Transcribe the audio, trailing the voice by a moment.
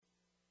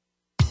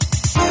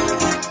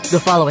The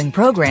following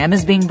program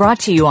is being brought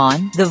to you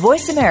on the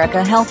Voice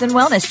America Health and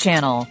Wellness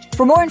Channel.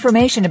 For more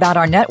information about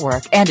our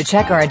network and to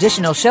check our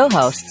additional show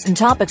hosts and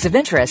topics of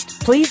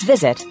interest, please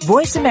visit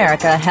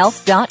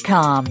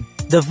voiceamericahealth.com.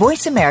 The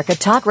Voice America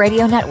Talk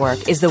Radio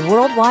Network is the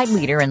worldwide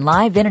leader in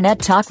live Internet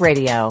talk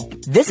radio.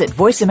 Visit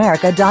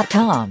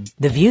voiceamerica.com.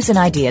 The views and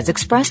ideas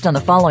expressed on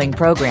the following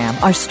program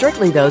are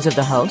strictly those of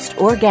the host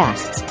or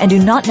guests and do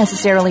not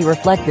necessarily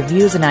reflect the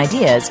views and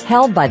ideas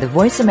held by the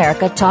Voice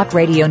America Talk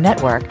Radio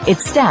Network,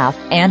 its staff,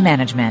 and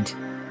management.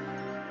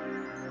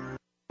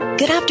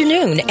 Good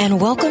afternoon and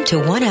welcome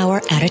to 1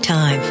 Hour at a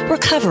Time.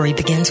 Recovery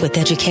begins with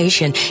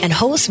education, and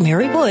host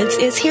Mary Woods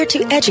is here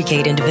to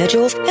educate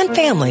individuals and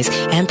families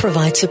and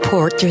provide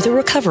support through the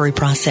recovery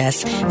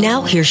process.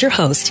 Now here's your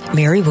host,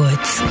 Mary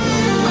Woods.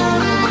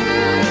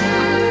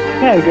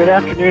 Hey, good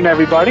afternoon,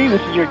 everybody.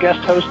 This is your guest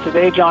host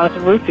today,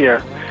 Jonathan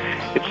Ruthier.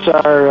 It's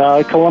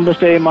our Columbus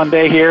Day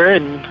Monday here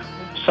in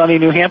sunny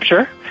New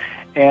Hampshire,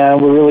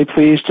 and we're really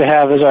pleased to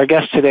have as our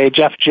guest today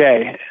Jeff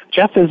J.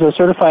 Jeff is a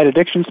certified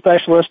addiction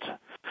specialist,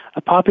 a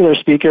popular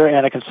speaker,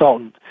 and a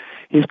consultant.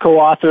 He's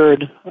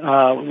co-authored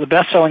the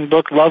best-selling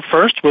book Love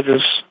First with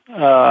his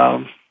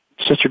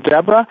sister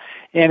Deborah,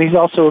 and he's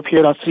also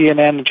appeared on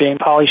CNN, The Jane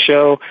Pauley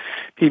Show,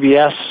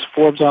 PBS,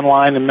 Forbes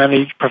Online, and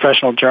many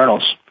professional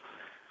journals.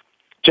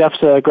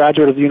 Jeff's a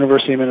graduate of the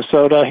University of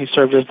Minnesota. He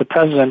served as the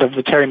president of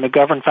the Terry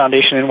McGovern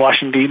Foundation in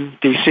Washington,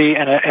 D.C.,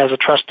 and as a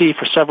trustee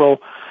for several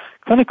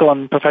clinical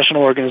and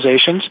professional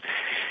organizations.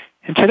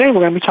 And today we're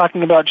going to be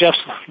talking about Jeff's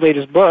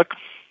latest book,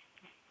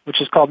 which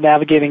is called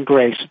Navigating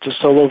Grace. It's a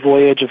solo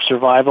voyage of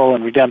survival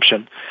and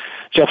redemption.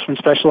 Jeff's been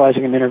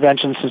specializing in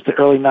intervention since the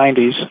early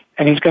 90s,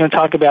 and he's going to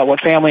talk about what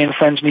family and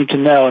friends need to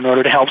know in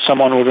order to help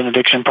someone with an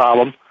addiction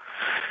problem,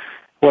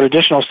 what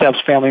additional steps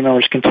family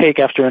members can take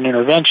after an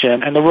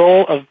intervention, and the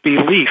role of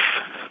belief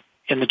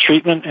in the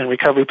treatment and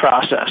recovery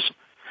process.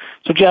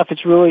 So, Jeff,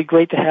 it's really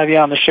great to have you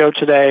on the show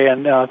today,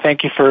 and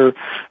thank you for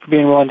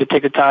being willing to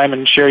take the time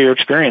and share your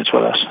experience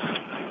with us.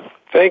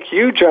 Thank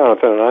you,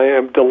 Jonathan. I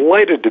am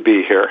delighted to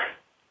be here.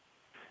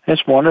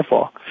 That's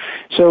wonderful.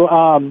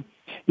 So,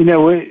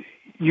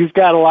 you've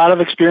got a lot of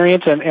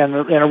experience and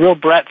a real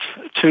breadth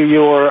to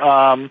your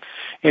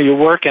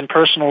work and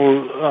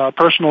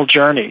personal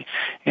journey.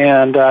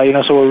 And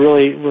so we're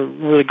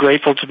really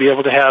grateful to be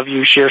able to have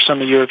you share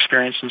some of your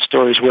experience and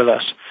stories with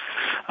us.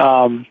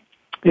 And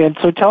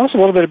so, tell us a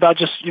little bit about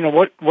just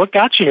what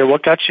got you here,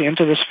 what got you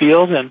into this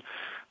field, and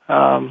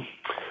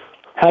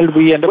how did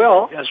we end up?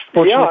 Well,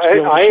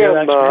 I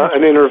am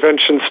an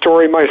intervention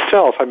story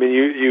myself. I mean,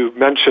 you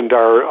mentioned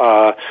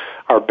our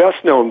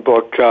best-known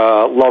book,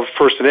 Love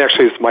First, and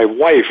actually it's my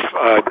wife,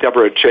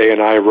 Deborah J.,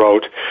 and I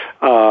wrote,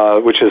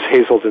 which is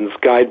Hazelden's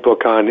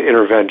Guidebook on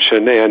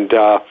Intervention. And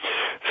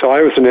so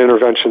I was an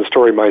intervention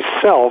story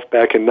myself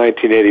back in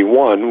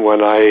 1981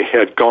 when I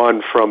had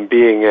gone from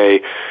being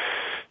a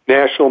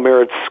National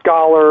Merit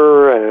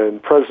Scholar and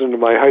president of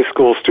my high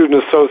school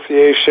student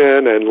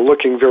association and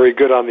looking very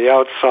good on the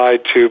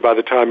outside to, by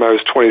the time I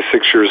was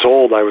 26 years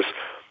old, I was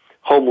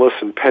homeless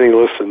and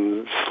penniless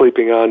and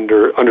sleeping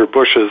under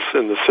bushes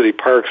in the city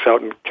parks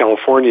out in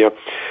California.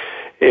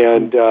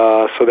 And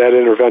so that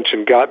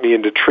intervention got me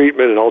into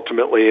treatment and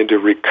ultimately into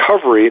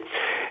recovery.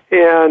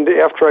 And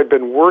after I'd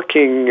been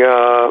working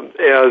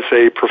as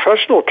a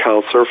professional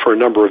counselor for a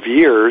number of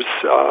years,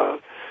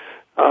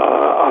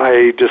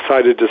 I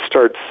decided to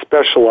start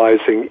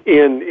specializing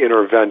in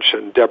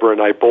intervention. Deborah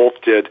and I both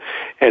did,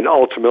 and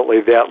ultimately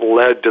that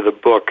led to the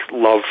book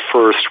Love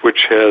First,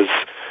 which has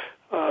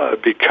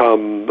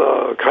become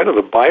kind of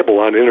the Bible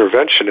on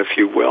intervention, if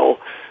you will,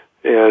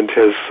 and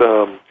has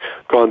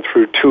gone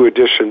through 2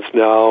 editions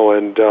now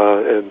and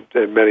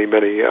many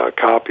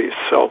copies.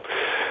 So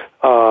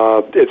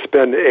it's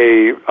been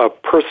a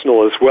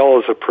personal as well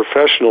as a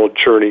professional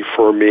journey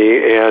for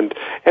me, and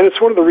it's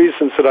one of the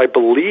reasons that I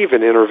believe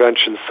in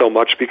intervention so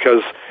much,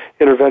 because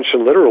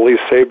intervention literally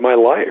saved my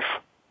life.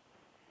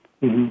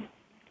 Mm-hmm.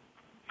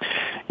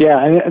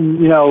 Yeah, and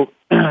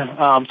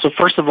so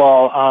first of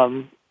all,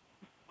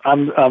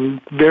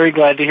 I'm very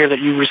glad to hear that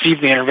you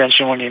received the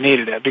intervention when you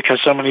needed it, because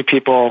so many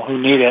people who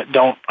need it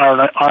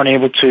aren't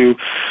able to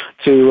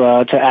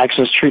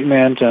access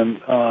treatment,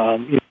 and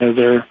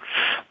the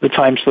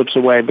time slips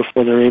away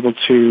before they're able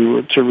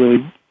to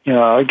really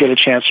get a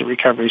chance at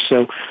recovery.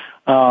 So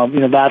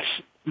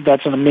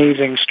that's an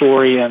amazing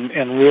story,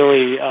 and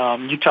really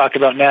you talk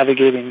about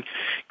navigating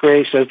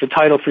grace as the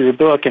title for your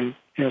book, and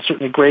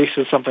certainly grace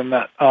is something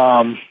that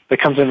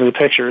comes into the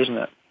picture, isn't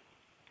it?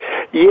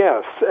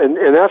 Yes, and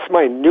that's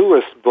my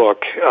newest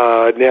book,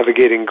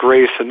 Navigating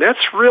Grace, and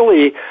that's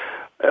really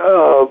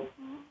a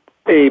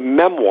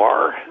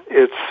memoir.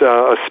 It's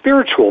a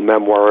spiritual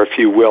memoir, if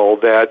you will,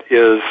 that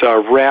is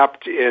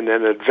wrapped in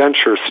an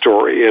adventure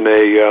story, in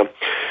a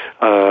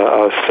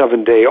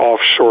 7-day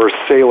offshore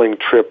sailing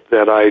trip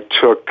that I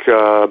took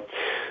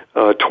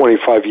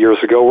 25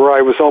 years ago, where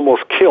I was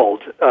almost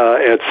killed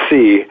at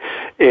sea,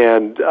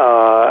 and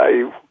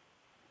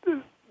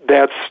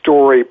that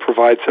story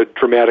provides a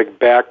dramatic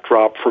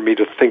backdrop for me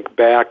to think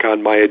back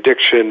on my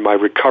addiction, my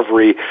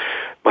recovery,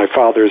 my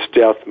father's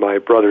death, my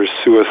brother's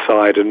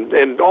suicide,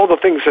 and all the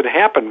things that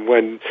happen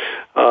when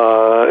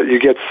you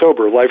get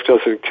sober. Life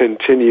doesn't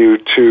continue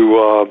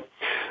to,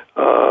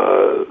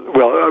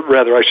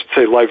 rather I should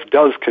say life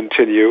does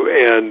continue,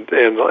 and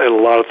a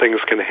lot of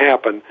things can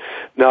happen,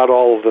 not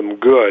all of them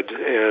good,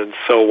 and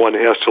so one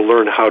has to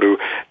learn how to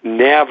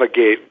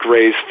navigate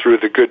grace through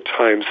the good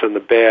times and the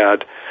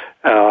bad.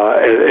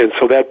 And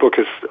so that book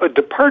is a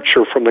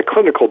departure from the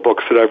clinical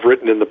books that I've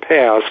written in the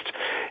past,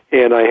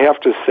 and I have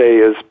to say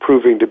is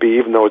proving to be,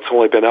 even though it's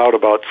only been out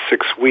about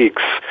 6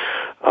 weeks,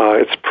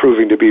 it's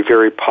proving to be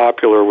very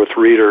popular with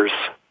readers.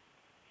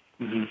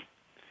 Mm-hmm.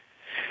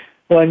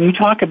 Well, and you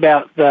talk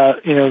about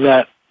that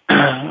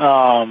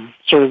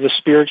sort of the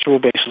spiritual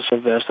basis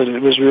of this, that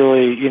it was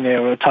really,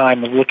 a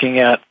time of looking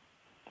at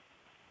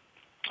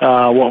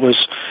what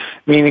was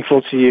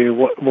meaningful to you,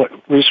 what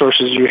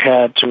resources you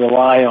had to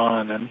rely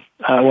on, and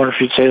I wonder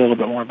if you'd say a little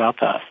bit more about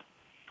that.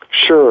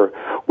 Sure.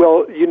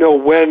 Well,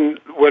 when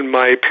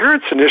my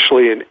parents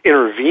initially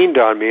intervened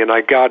on me and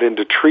I got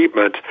into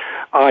treatment,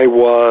 I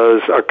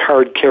was a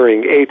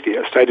card-carrying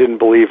atheist. I didn't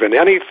believe in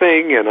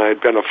anything, and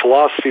I'd been a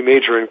philosophy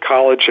major in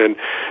college, and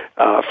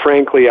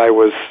frankly, I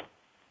was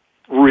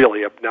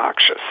really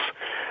obnoxious.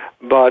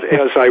 But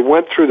as I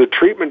went through the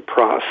treatment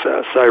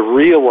process, I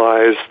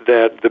realized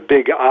that the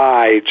big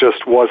I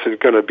just wasn't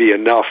going to be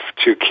enough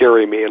to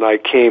carry me, and I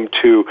came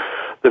to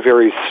the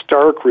very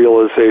stark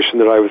realization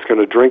that I was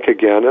going to drink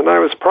again, and I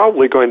was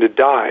probably going to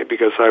die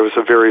because I was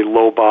a very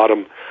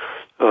low-bottom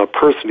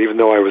person. Even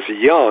though I was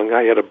young,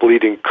 I had a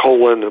bleeding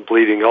colon, a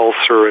bleeding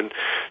ulcer, and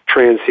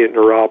transient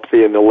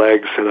neuropathy in the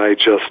legs, and I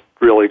just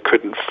really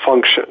couldn't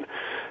function.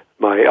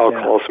 My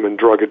alcoholism and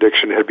drug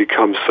addiction had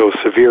become so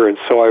severe, and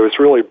so I was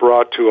really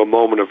brought to a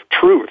moment of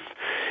truth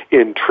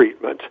in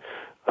treatment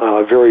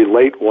very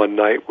late one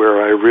night where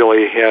I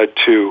really had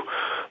to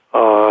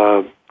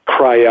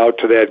cry out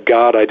to that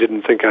God I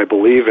didn't think I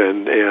believe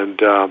in,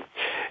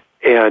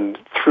 and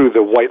through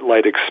the white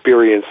light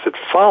experience that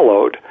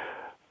followed,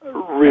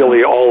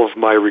 really all of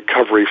my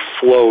recovery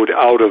flowed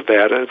out of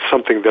that, and it's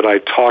something that I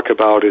talk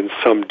about in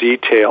some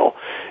detail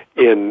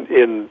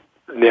in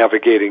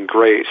Navigating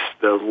Grace,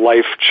 the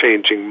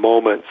life-changing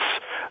moments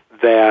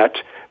that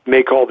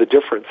make all the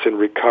difference in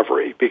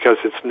recovery, because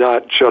it's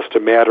not just a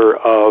matter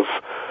of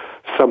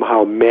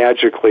somehow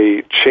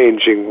magically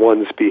changing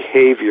one's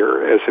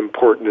behavior, as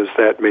important as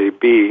that may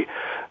be.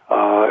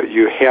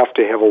 You have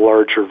to have a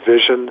larger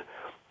vision.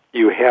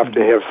 You have to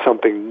have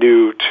something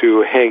new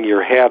to hang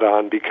your hat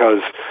on,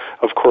 because,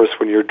 of course,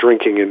 when you're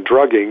drinking and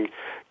drugging,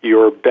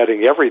 you're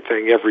betting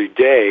everything every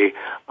day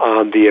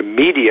on the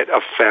immediate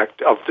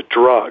effect of the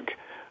drug,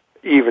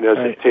 even as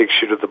it takes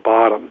you to the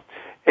bottom.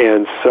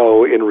 And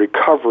so in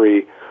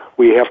recovery,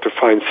 we have to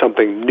find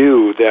something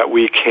new that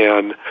we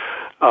can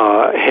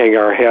hang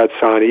our hats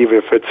on, even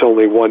if it's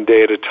only one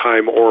day at a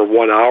time or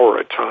 1 hour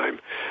at a time.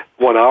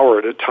 1 hour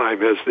at a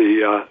time, as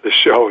the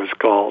show is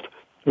called.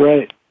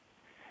 Right.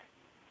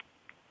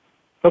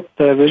 Oh,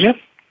 did I lose you?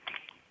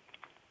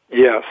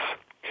 Yes.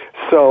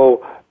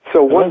 So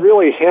one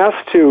really has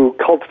to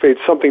cultivate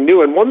something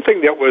new. And one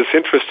thing that was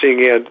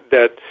interesting and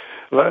that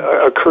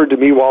occurred to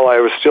me while I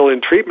was still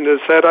in treatment is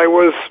that I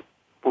was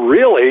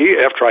really,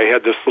 after I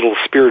had this little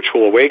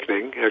spiritual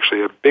awakening,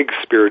 actually a big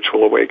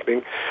spiritual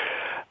awakening,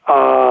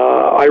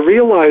 I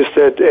realized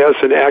that as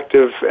an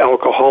active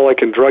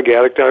alcoholic and drug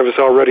addict, I was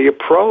already a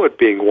pro at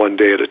being one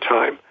day at a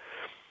time.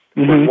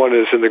 Mm-hmm. When one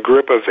is in the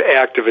grip of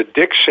active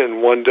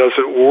addiction, one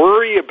doesn't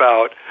worry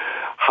about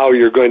how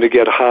you're going to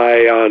get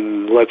high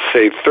on, let's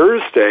say,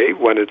 Thursday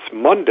when it's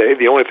Monday.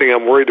 The only thing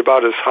I'm worried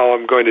about is how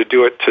I'm going to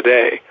do it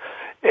today.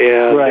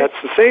 And that's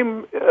the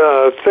same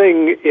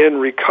thing in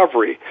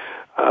recovery.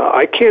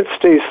 I can't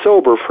stay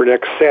sober for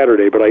next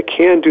Saturday, but I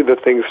can do the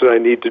things that I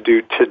need to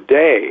do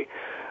today.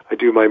 I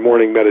do my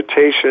morning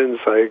meditations,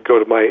 I go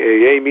to my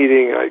AA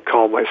meeting, I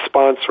call my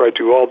sponsor, I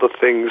do all the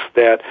things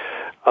that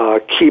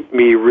keep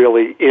me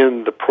really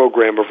in the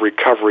program of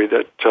recovery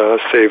that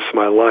saves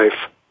my life.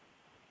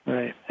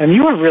 Right. And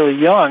you were really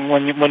young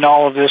when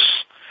all of this,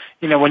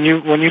 when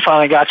you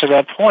finally got to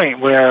that point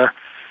where,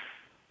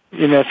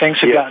 things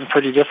had gotten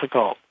pretty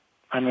difficult.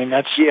 I mean,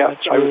 that's really,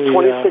 I was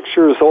 26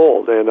 years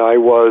old, and I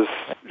was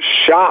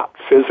shot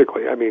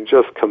physically. I mean,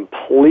 just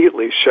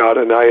completely shot,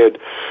 and I had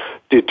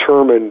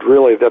determined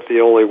really that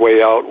the only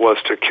way out was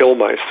to kill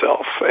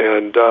myself,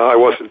 and I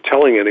wasn't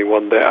telling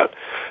anyone that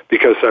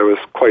because I was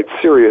quite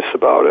serious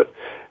about it,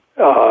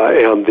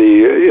 and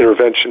the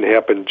intervention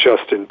happened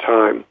just in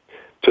time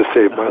to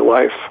save my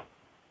life.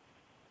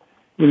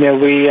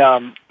 We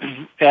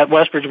at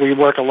Westbridge we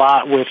work a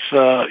lot with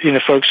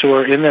folks who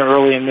are in their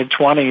early and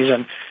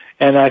mid-20s,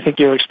 and I think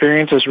your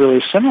experience is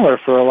really similar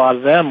for a lot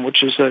of them,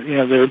 which is that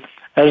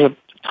there's a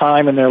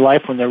time in their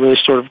life when they're really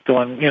sort of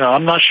going,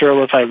 I'm not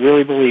sure if I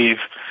really believe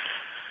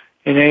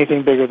in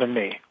anything bigger than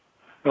me,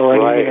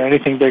 or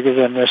anything bigger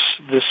than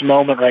this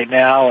moment right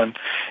now,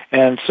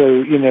 and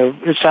so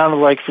it sounded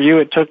like for you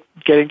it took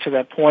getting to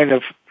that point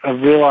of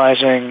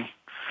realizing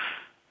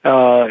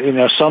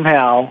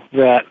somehow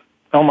that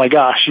oh my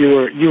gosh,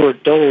 you were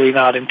totally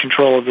not in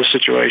control of the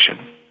situation.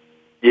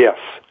 Yes,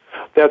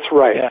 that's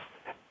right. Yeah.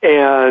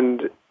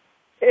 And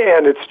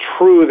it's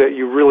true that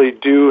you really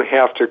do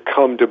have to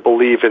come to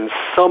believe in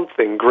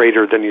something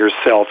greater than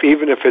yourself,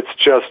 even if it's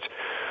just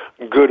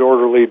good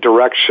orderly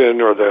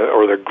direction or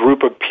the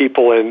group of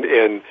people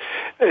in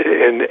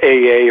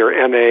AA or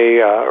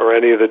NA or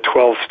any of the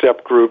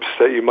 12-step groups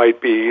that you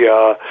might be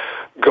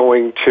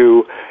going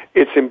to.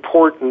 It's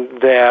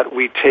important that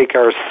we take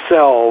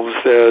ourselves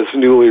as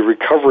newly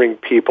recovering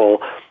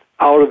people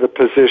out of the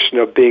position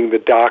of being the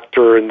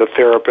doctor and the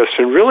therapist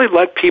and really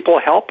let people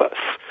help us.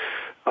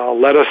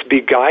 Let us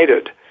be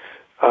guided.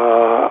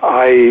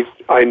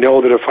 I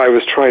know that if I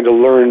was trying to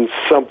learn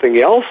something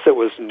else that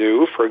was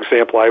new, for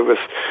example, I was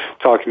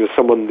talking to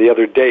someone the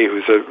other day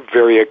who's a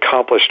very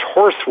accomplished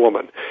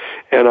horsewoman,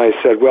 and I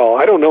said, well,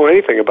 I don't know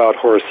anything about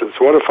horses.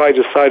 What if I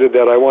decided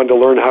that I wanted to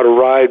learn how to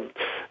ride,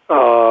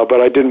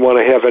 but I didn't want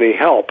to have any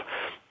help?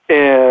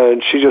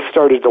 And she just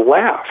started to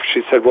laugh.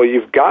 She said, well,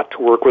 you've got to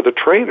work with a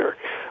trainer,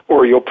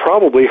 or you'll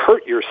probably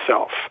hurt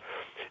yourself.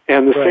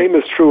 And the same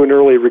is true in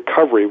early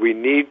recovery. We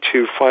need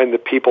to find the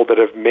people that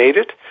have made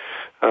it.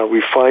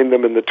 We find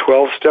them in the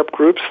 12-step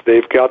groups.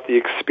 They've got the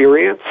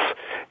experience,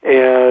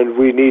 and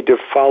we need to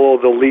follow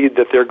the lead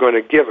that they're going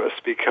to give us,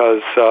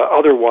 because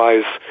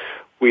otherwise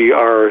we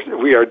are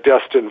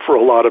destined for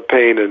a lot of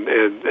pain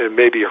and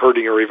maybe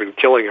hurting or even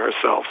killing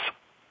ourselves.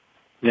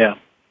 Yeah,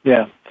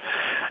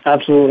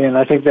 absolutely. And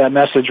I think that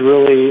message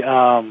really,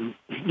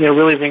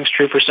 really rings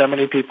true for so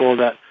many people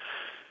that,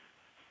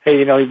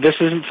 hey, this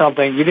isn't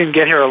something, you didn't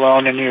get here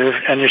alone, and you're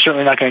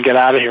certainly not going to get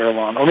out of here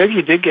alone. Or maybe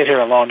you did get here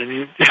alone,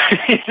 and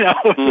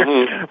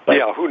But,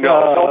 yeah, who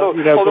knows?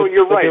 Although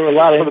you're right.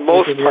 For the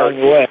most part,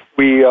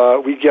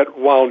 we get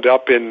wound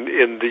up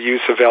in the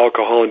use of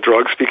alcohol and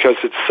drugs because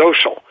it's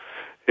social.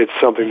 It's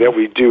something that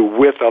we do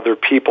with other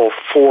people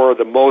for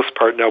the most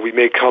part. Now, we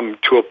may come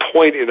to a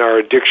point in our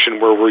addiction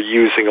where we're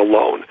using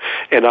alone,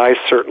 and I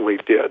certainly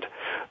did.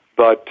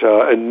 But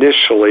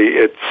initially,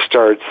 it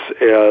starts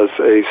as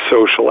a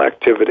social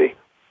activity.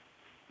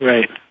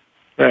 Right.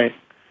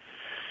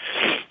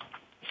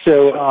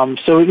 So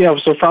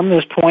from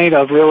this point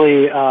of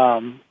really,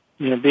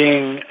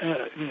 being,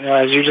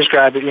 as you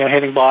described it,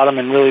 hitting bottom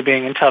and really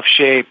being in tough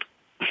shape,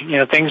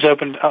 things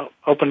opened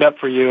up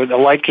for you. The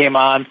light came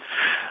on,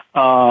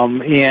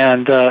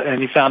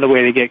 and you found a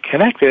way to get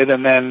connected,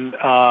 and then,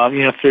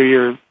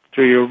 through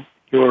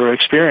your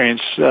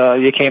experience,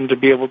 you came to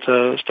be able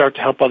to start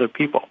to help other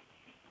people.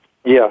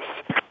 Yes.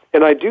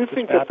 And I do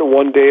think that the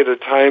one day at a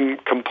time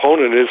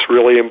component is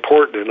really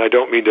important, and I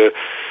don't mean to,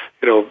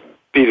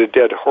 beat a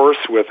dead horse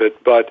with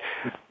it, but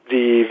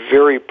the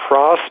very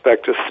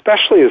prospect,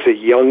 especially as a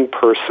young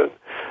person,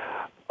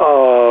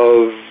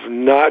 of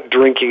not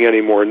drinking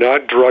anymore,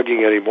 not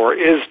drugging anymore,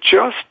 is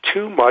just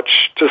too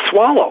much to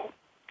swallow.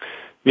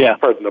 Yeah.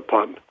 Pardon the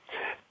pun.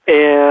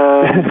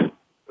 And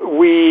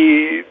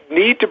we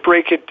need to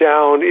break it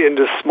down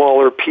into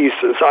smaller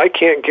pieces. I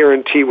can't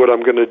guarantee what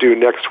I'm going to do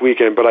next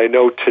weekend, but I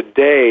know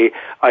today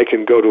I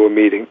can go to a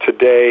meeting.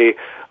 Today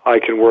I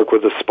can work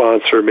with a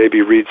sponsor,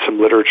 maybe read some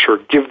literature,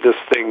 give this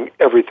thing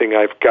everything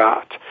I've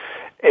got.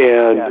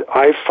 And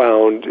I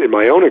found in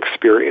my own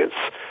experience,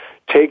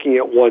 taking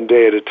it one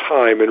day at a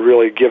time and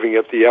really giving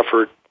it the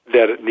effort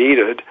that it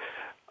needed,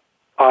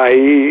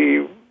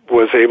 I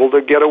was able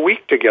to get a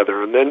week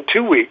together, and then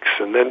 2 weeks,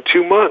 and then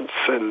 2 months,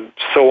 and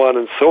so on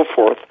and so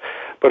forth.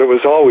 But it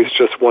was always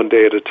just one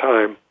day at a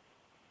time.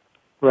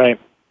 Right.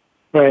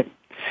 And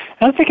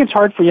I think it's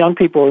hard for young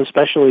people,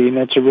 especially,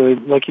 to really,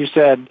 like you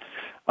said,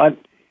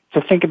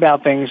 to think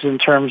about things in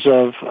terms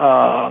of,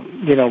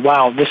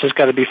 wow, this has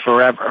got to be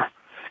forever.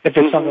 If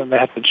it's something they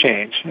have to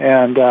change,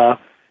 and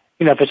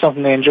if it's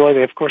something they enjoy,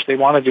 of course they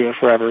want to do it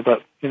forever.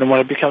 But when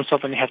it becomes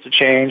something you have to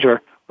change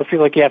or feel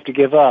like you have to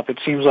give up, it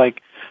seems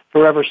like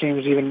forever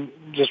seems even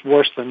just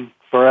worse than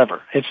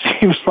forever. It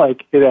seems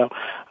like,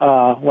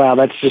 wow,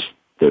 that's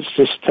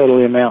just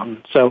totally a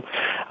mountain. So,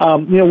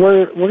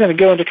 we're going to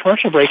go into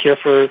commercial break here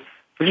for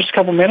just a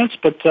couple minutes,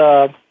 but,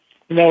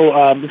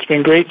 it's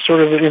been great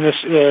sort of in this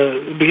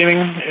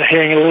beginning,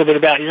 hearing a little bit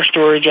about your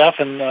story, Jeff,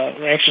 and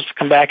we're anxious to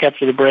come back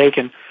after the break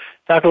and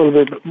talk a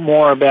little bit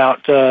more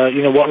about,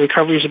 what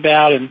recovery is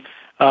about and,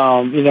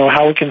 how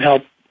we can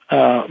help,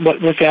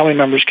 what family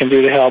members can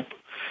do to help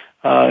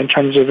in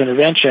terms of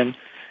intervention.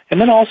 And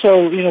then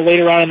also,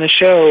 later on in the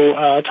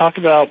show, talk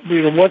about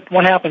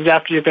what happens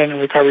after you've been in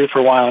recovery for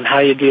a while and how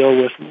you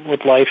deal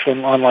with life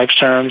and on life's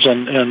terms,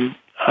 and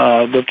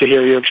love to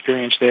hear your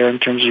experience there in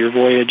terms of your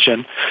voyage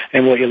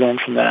and what you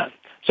learned from that.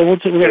 So we're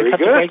going to cut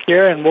the break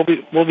here, and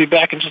we'll be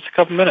back in just a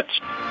couple minutes.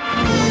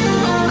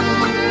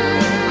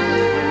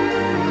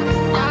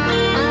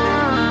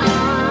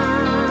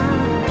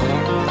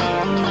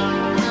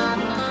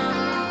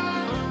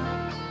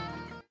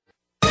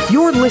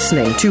 You're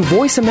listening to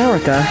Voice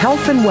America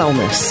Health and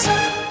Wellness.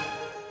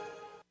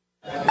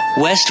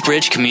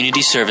 Westbridge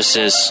Community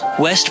Services.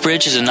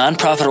 Westbridge is a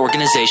nonprofit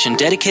organization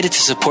dedicated to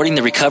supporting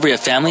the recovery of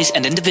families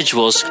and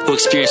individuals who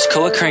experience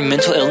co-occurring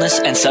mental illness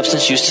and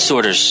substance use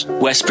disorders.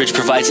 Westbridge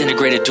provides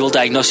integrated dual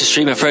diagnosis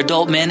treatment for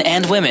adult men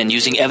and women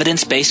using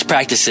evidence-based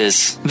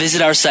practices.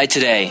 Visit our site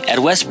today at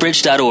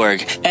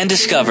westbridge.org and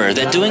discover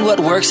that doing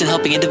what works in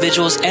helping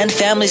individuals and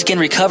families gain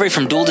recovery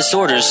from dual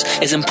disorders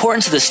is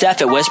important to the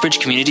staff at Westbridge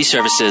Community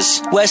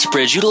Services.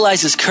 Westbridge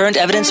utilizes current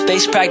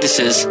evidence-based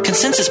practices,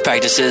 consensus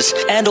practices,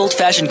 and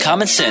old-fashioned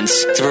common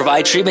sense to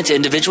provide treatment to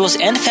individuals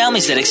and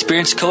families that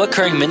experience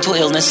co-occurring mental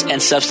illness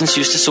and substance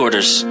use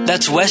disorders.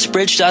 That's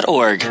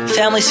westbridge.org,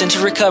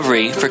 family-centered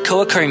recovery for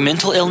co-occurring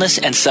mental illness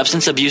and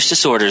substance abuse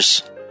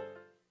disorders.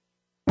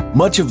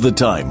 Much of the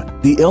time,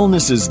 the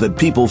illnesses that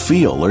people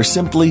feel are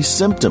simply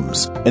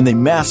symptoms, and they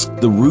mask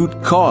the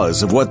root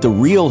cause of what the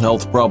real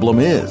health problem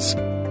is.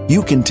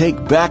 You can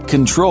take back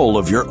control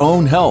of your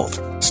own health,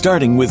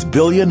 starting with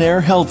Billionaire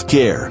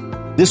Healthcare.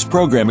 This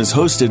program is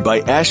hosted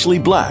by Ashley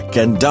Black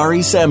and Dari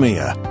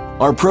Samia.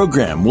 Our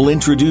program will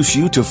introduce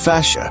you to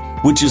fascia,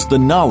 which is the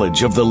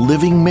knowledge of the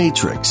living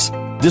matrix.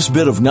 This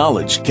bit of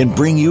knowledge can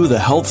bring you the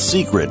health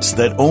secrets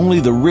that only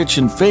the rich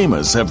and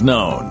famous have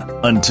known.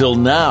 Until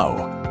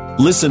now.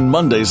 Listen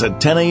Mondays at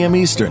 10 a.m.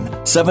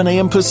 Eastern, 7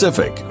 a.m.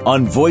 Pacific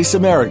on Voice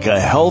America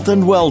Health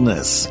and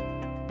Wellness.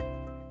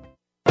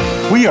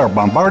 We are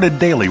bombarded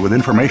daily with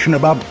information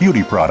about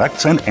beauty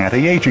products and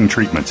anti-aging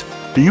treatments.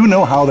 Do you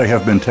know how they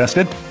have been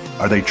tested?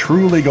 Are they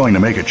truly going to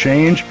make a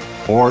change,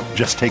 or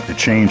just take the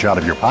change out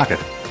of your pocket?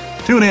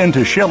 Tune in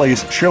to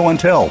Shelley's Show and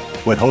Tell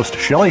with host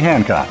Shelley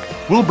Hancock.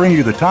 We'll bring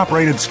you the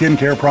top-rated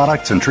skincare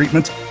products and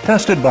treatments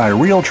tested by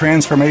Real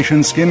Transformation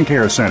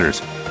Skincare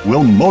Centers.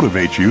 We'll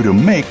motivate you to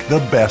make the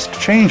best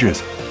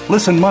changes.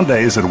 Listen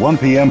Mondays at 1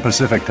 p.m.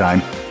 Pacific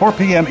Time, 4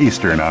 p.m.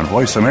 Eastern on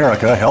Voice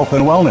America Health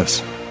and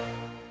Wellness.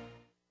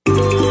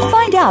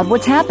 Find out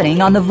what's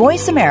happening on the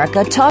Voice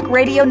America Talk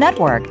Radio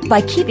Network by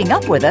keeping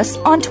up with us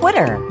on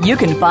Twitter. You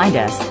can find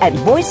us at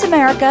Voice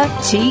America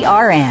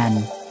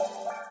TRN.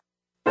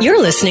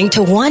 You're listening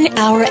to 1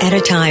 Hour at a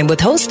Time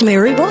with host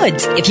Mary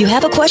Woods. If you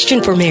have a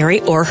question for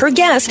Mary or her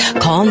guest,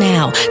 call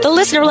now. The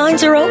listener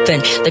lines are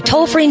open. The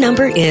toll-free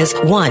number is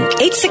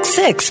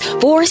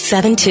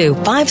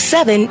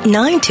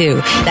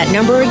 1-866-472-5792. That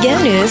number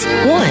again is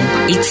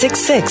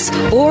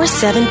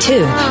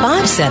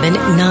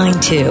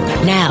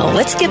 1-866-472-5792. Now,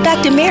 let's get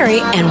back to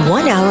Mary and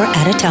 1 Hour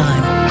at a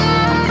Time.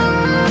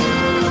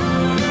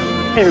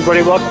 Hey,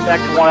 everybody. Welcome back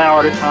to 1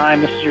 Hour at a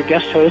Time. This is your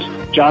guest host,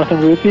 Jonathan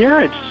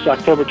Ruthier. It's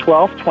October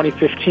 12th,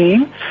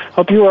 2015.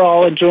 Hope you are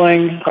all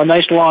enjoying a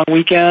nice long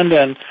weekend,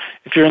 and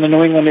if you're in the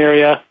New England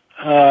area,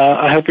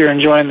 I hope you're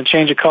enjoying the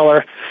change of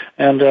color.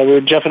 And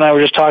Jeff and I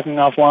were just talking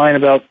offline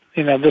about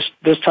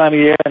this time of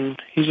year, and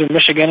he's in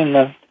Michigan, and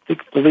the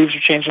leaves are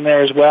changing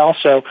there as well.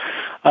 So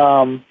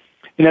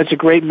it's a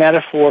great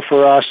metaphor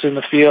for us in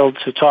the field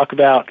to talk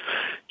about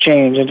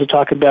change and to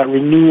talk about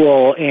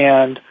renewal,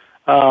 and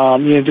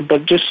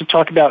but just to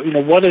talk about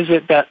what is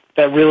it that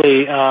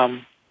really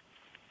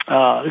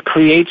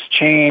creates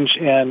change,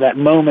 and that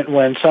moment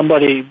when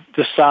somebody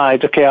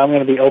decides, okay, I'm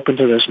going to be open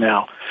to this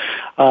now.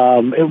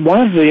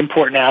 One of the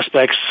important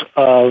aspects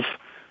of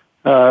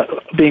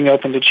being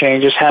open to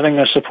change is having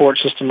a support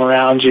system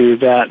around you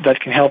that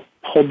can help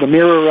hold the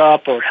mirror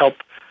up or help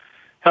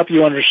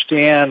you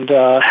understand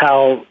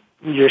how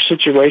your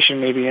situation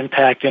may be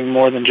impacting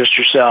more than just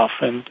yourself.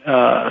 And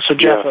so,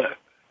 Jeff,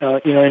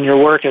 in your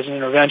work as an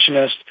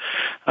interventionist,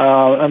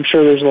 I'm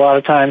sure there's a lot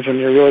of times when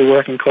you're really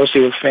working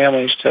closely with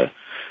families to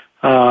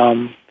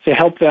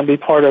help them be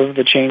part of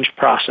the change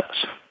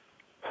process.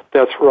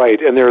 That's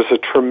right, and there's a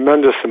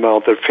tremendous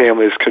amount that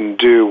families can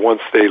do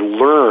once they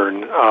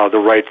learn the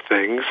right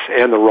things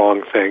and the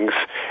wrong things,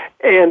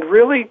 and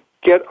really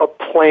get a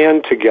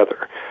plan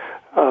together.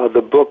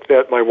 The book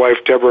that my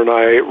wife Deborah and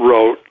I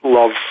wrote,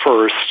 Love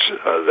First,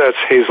 that's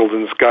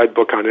Hazelden's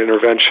guidebook on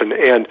intervention,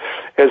 and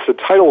as the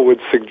title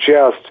would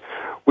suggest,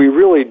 we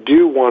really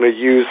do want to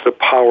use the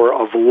power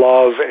of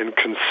love and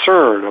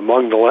concern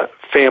among the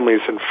families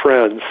and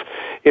friends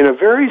in a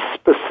very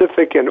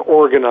specific and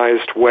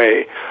organized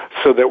way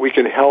so that we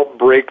can help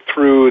break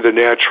through the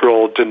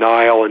natural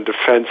denial and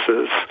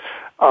defenses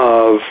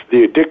of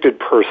the addicted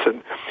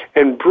person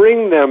and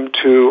bring them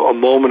to a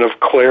moment of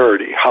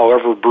clarity,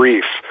 however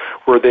brief,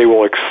 where they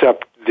will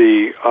accept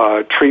the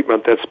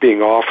treatment that's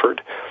being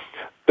offered.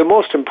 The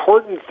most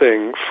important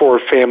thing for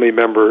family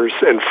members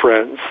and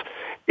friends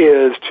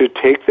is to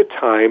take the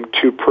time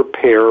to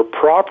prepare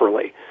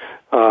properly.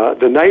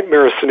 The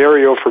nightmare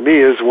scenario for me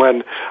is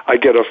when I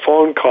get a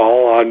phone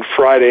call on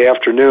Friday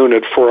afternoon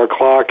at 4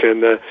 o'clock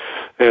and a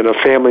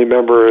family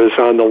member is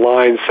on the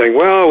line saying,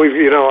 well,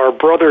 our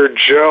brother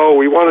Joe,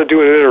 we want to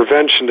do an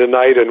intervention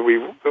tonight, and we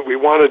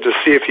wanted to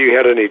see if you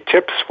had any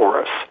tips for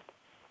us.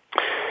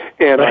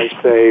 And I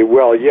say,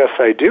 well, yes,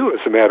 I do, as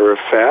a matter of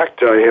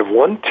fact. I have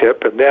one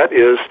tip, and that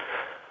is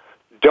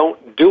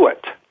don't do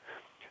it.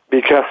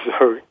 Because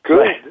a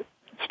good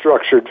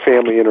structured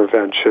family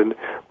intervention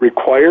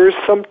requires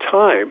some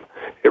time.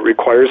 It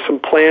requires some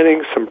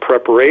planning, some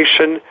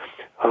preparation,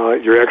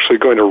 You're actually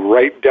going to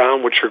write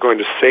down what you're going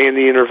to say in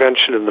the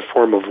intervention in the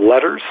form of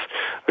letters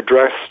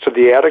addressed to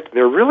the addict.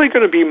 They're really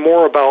going to be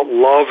more about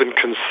love and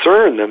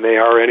concern than they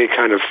are any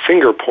kind of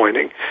finger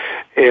pointing.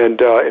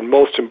 And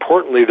most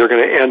importantly, they're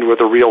going to end with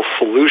a real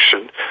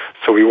solution.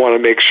 So we want to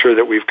make sure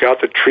that we've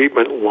got the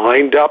treatment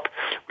lined up,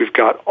 we've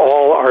got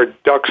all our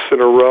ducks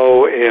in a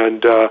row,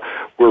 and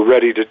we're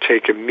ready to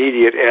take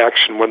immediate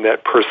action when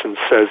that person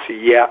says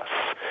yes.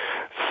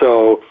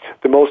 So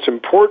the most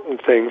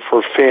important thing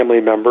for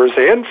family members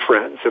and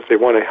friends, if they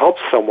want to help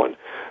someone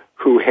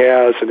who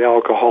has an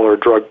alcohol or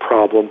drug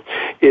problem,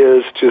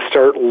 is to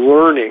start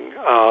learning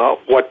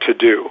what to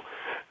do.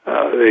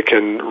 They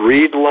can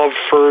read Love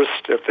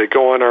First. If they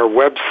go on our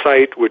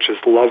website, which is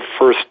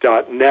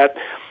lovefirst.net,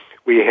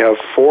 we have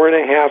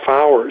 4.5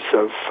 hours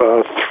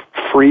of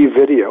free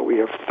video. We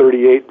have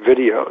 38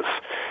 videos,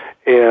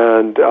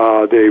 and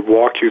they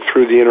walk you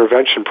through the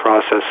intervention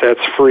process.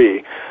 That's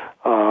free.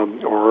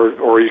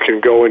 Or you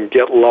can go and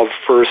get Love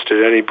First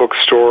at any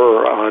bookstore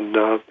or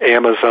on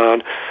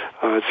Amazon.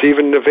 It's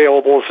even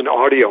available as an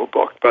audio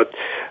book. But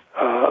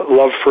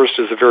Love First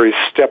is a very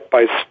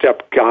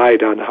step-by-step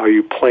guide on how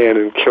you plan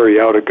and carry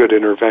out a good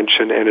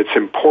intervention, and it's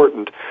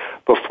important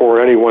before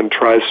anyone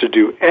tries to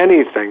do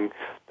anything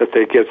that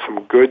they get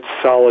some good,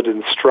 solid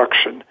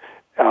instruction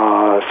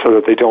so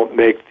that they don't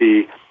make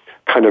the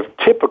kind of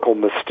typical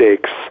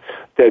mistakes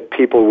that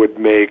people would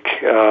make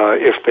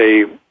if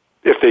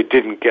they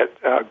didn't get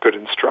good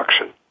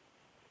instruction.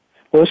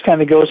 Well, this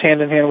kind of goes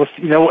hand in hand with,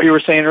 what you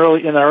were saying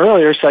in our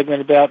earlier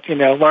segment about,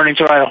 learning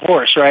to ride a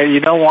horse, right? You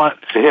don't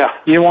want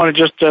to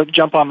just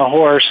jump on the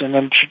horse and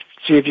then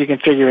see if you can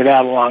figure it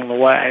out along the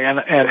way. And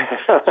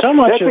so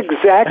much. That's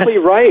exactly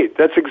right.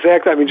 That's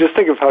exactly. I mean, just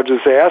think of how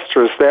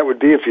disastrous that would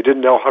be if you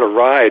didn't know how to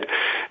ride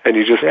and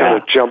you just kind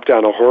of jumped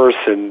on a horse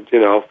and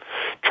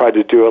tried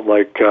to do it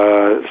like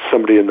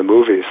somebody in the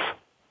movies.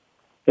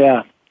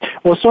 Yeah.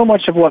 Well, so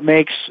much of what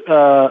makes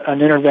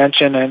an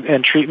intervention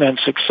and treatment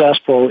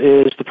successful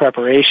is the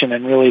preparation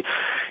and really,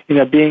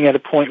 being at a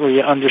point where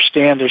you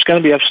understand there's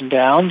going to be ups and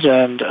downs,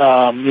 and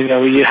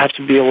you have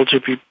to be able to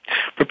be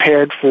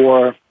prepared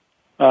for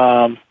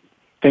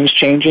things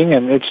changing,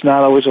 and it's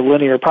not always a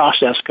linear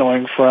process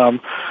going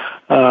from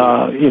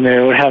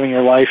having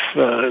your life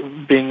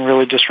being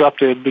really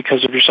disrupted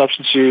because of your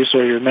substance use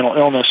or your mental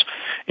illness,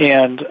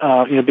 and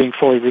being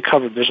fully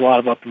recovered. There's a lot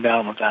of up and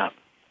down with that.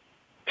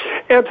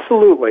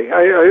 Absolutely.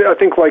 I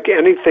think like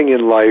anything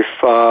in life,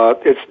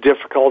 it's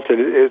difficult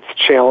and it's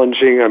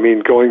challenging. I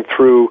mean, going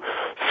through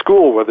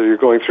school, whether you're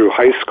going through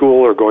high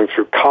school or going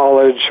through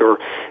college or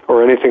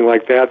anything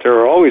like that, there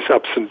are always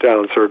ups and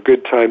downs. There are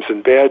good times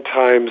and bad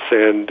times,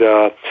 and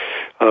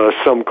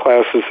some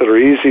classes that are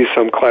easy,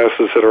 some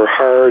classes that are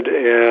hard,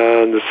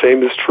 and the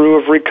same is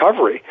true of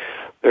recovery.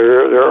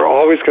 There are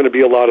always going to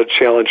be a lot of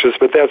challenges,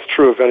 but that's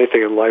true of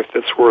anything in life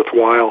that's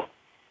worthwhile.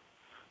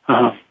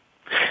 Uh-huh.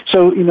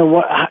 So,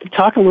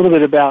 talk a little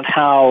bit about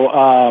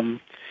how,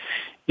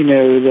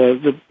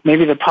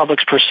 maybe the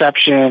public's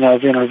perception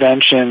of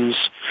interventions,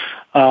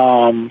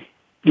 has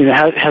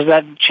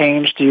that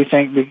changed, do you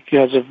think,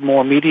 because of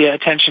more media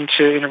attention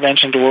to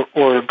interventions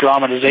or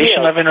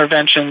dramatization of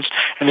interventions?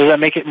 And does that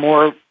make it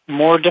more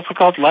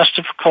difficult, less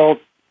difficult?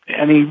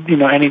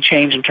 Any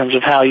change in terms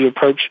of how you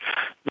approach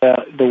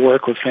the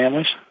work with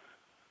families?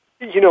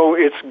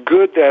 It's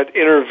good that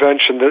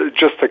intervention,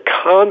 just the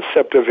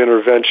concept of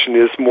intervention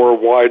is more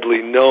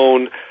widely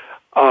known.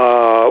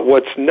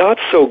 What's not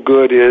so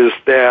good is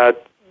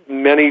that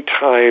many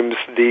times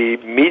the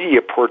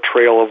media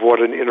portrayal of what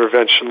an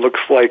intervention looks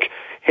like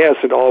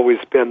hasn't always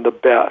been the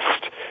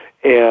best.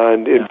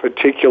 And in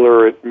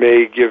particular, it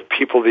may give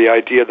people the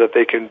idea that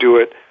they can do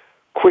it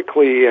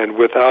quickly and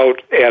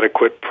without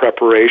adequate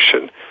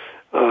preparation.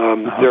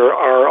 There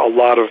are a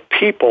lot of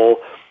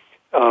people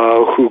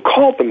who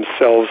call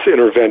themselves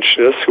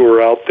interventionists who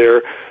are out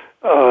there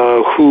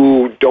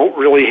who don't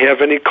really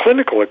have any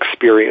clinical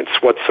experience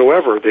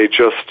whatsoever. They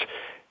just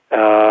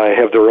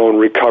have their own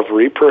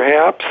recovery,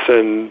 perhaps,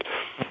 and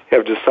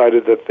have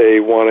decided that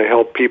they want to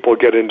help people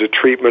get into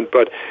treatment.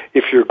 But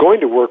if you're going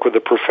to work with a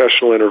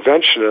professional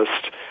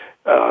interventionist,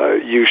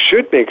 you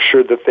should make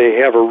sure that they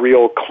have a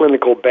real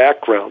clinical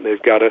background.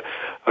 They've got a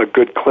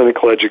good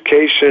clinical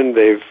education.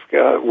 They've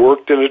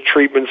worked in a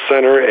treatment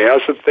center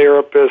as a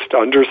therapist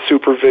under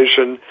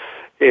supervision,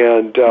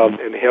 and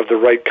have the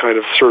right kind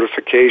of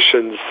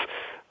certifications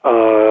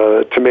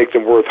to make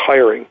them worth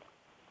hiring.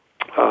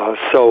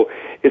 So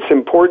it's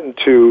important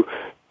to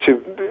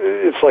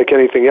it's like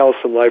anything else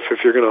in life.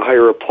 If you're going to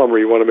hire a plumber,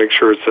 you want to make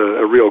sure it's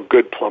a real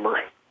good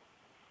plumber.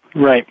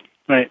 Right.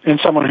 Right, and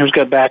someone who's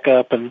got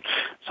backup and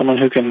someone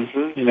who can,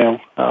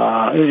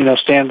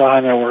 stand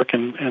behind their work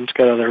and it's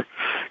got other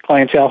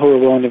clientele who are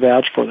willing to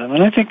vouch for them.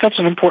 And I think that's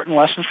an important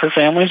lesson for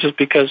families, is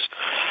because,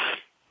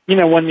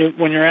 when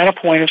you're at a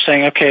point of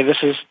saying, okay,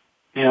 this is,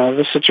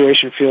 this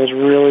situation feels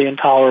really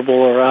intolerable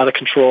or out of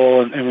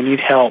control, and we need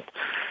help.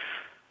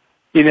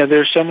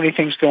 there's so many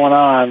things going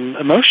on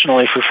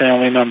emotionally for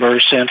family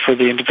members and for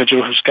the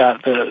individual who's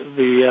got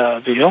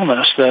the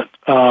illness that,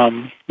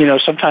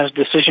 sometimes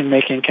decision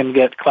making can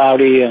get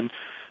cloudy and,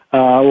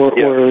 or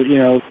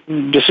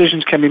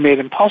decisions can be made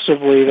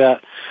impulsively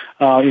that,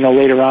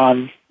 later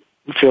on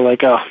feel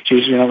like, oh,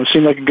 geez, it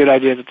seemed like a good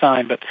idea at the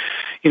time, but,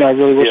 I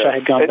really wish I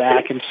had gone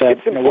back and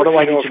said, what do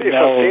I need to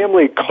know? If a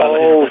family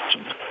calls,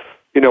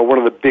 one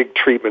of the big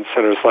treatment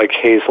centers like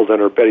Hazelden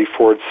or Betty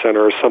Ford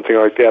Center or something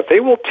like that, they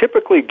will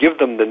typically give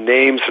them the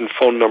names and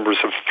phone numbers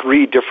of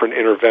 3 different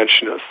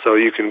interventionists so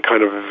you can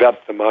kind of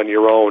vet them on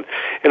your own.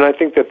 And I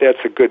think that that's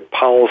a good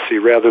policy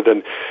rather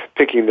than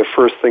picking the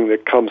first thing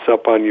that comes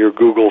up on your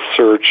Google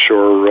search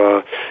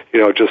or,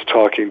 just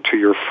talking to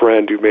your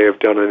friend who may have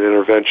done an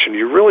intervention.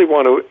 You really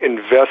want to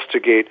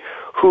investigate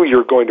who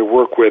you're going to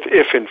work with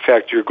if, in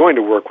fact, you're going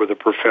to work with a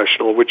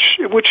professional, which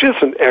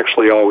isn't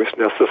actually always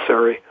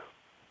necessary.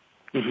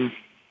 Mm-hmm.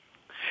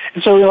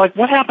 And so,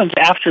 what happens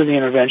after the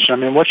intervention? I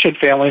mean, what should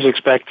families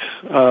expect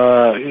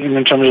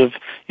in terms of,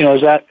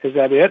 is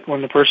that it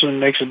when the person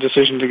makes a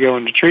decision to go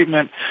into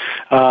treatment?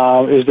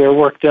 Is their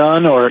work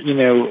done, or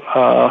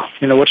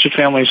what should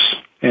families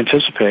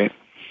anticipate?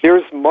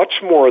 There's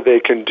much more they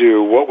can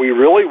do. What we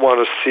really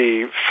want to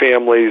see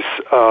families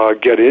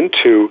get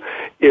into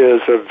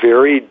is a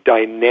very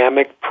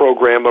dynamic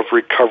program of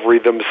recovery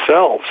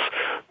themselves,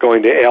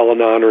 going to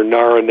Al-Anon or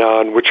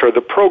Nar-Anon, which are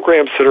the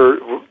programs that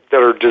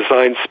are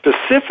designed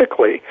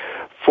specifically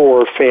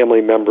for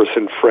family members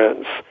and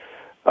friends.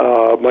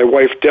 My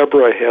wife,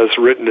 Deborah, has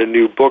written a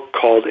new book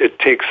called It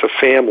Takes a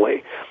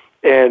Family.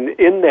 And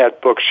in that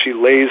book, she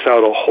lays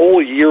out a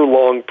whole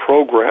year-long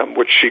program,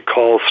 which she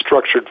calls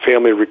Structured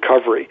Family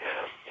Recovery.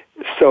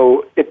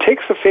 So It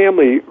Takes a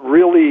Family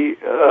really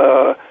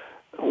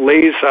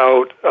lays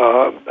out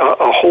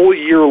a whole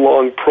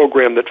year-long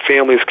program that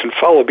families can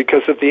follow,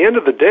 because at the end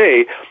of the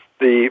day,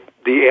 the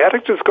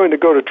addict is going to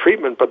go to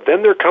treatment, but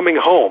then they're coming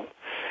home.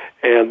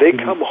 And they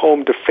come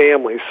home to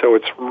families. So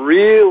it's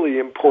really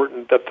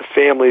important that the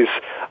families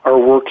are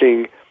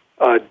working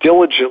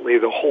diligently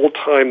the whole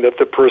time that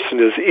the person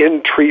is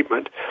in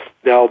treatment.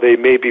 Now, they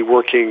may be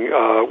working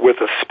with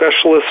a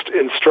specialist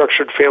in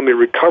structured family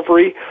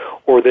recovery,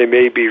 or they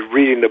may be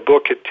reading the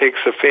book It Takes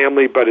a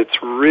Family, but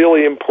it's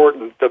really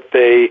important that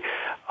they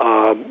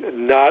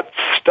not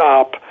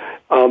stop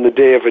on the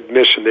day of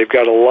admission. They've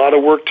got a lot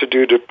of work to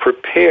do to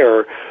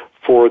prepare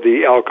for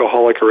the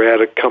alcoholic or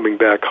addict coming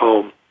back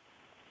home.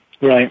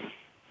 Right.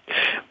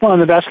 Well, in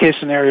the best case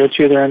scenario,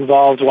 too, they're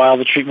involved while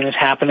the treatment is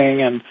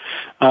happening, and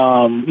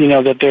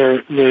that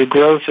their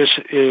growth is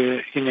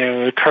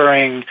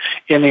occurring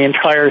in the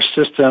entire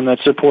system that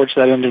supports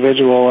that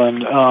individual,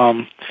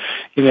 and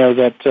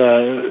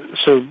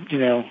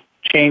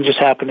change is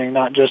happening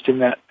not just in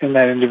that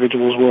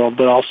individual's world,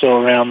 but also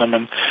around them,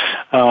 and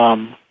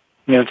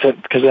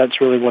because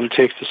that's really what it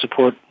takes to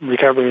support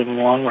recovery in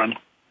the long run.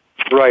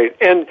 Right,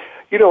 and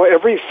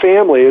every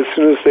family, as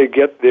soon as they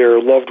get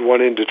their loved one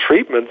into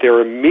treatment,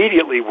 they're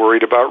immediately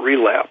worried about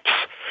relapse.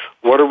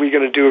 What are we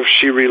going to do if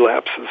she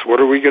relapses? What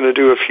are we going to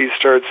do if he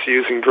starts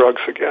using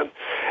drugs again?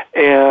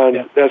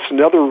 And that's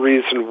another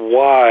reason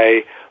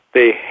why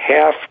they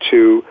have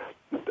to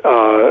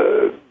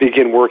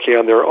begin working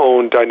on their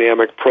own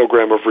dynamic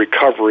program of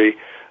recovery,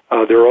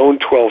 their own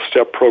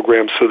 12-step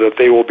program, so that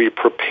they will be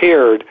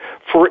prepared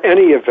for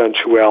any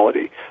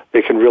eventuality.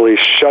 They can really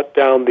shut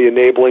down the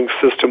enabling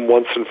system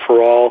once and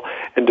for all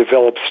and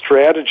develop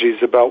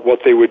strategies about what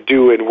they would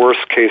do in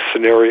worst-case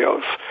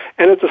scenarios.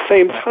 And at the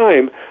same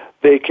time,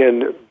 they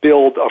can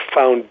build a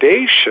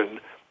foundation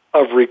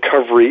of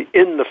recovery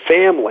in the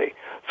family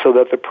so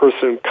that the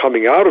person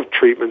coming out of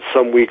treatment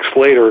some weeks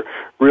later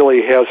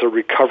really has a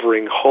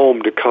recovering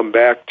home to come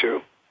back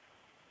to.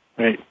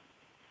 Right.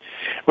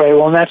 Right.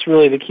 Well, and that's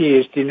really the key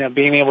is,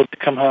 being able to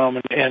come home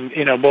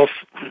and both,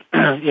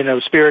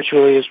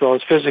 spiritually as well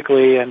as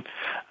physically. And,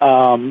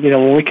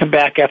 when we come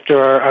back after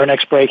our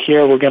next break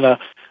here, we're going to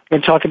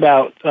talk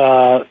about,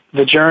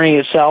 the journey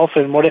itself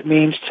and what it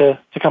means to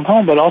come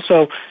home, but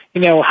also,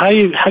 how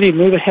do you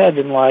move ahead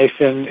in life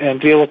and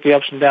deal with the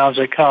ups and downs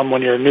that come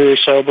when you're newly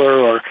sober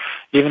or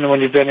even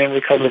when you've been in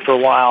recovery for a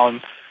while,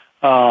 and,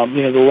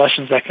 the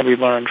lessons that can be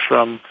learned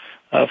from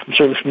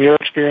your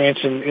experience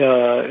in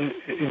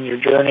your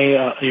journey,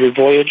 your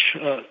voyage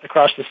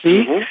across the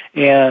sea,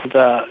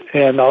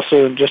 and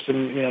also just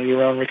in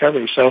your own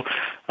recovery. So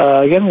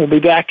again, we'll be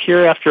back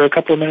here after a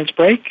couple of minutes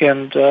break,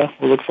 and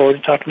we'll look forward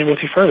to talking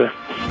with you further.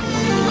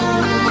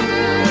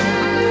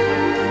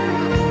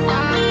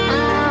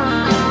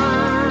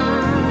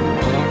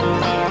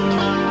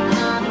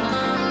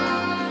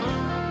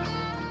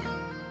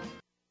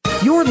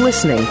 You're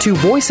listening to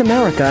Voice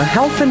America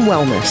Health and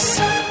Wellness.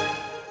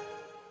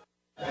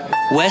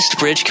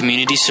 Westbridge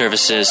Community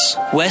Services.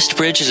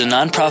 Westbridge is a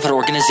nonprofit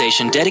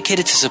organization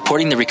dedicated to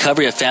supporting the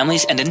recovery of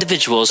families and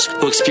individuals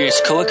who experience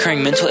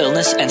co-occurring mental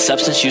illness and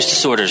substance use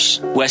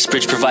disorders.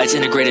 Westbridge provides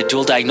integrated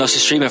dual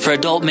diagnosis treatment for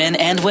adult men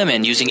and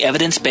women using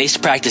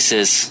evidence-based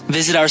practices.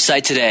 Visit our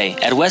site today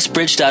at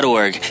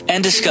westbridge.org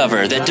and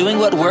discover that doing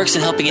what works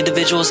in helping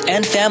individuals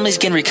and families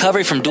gain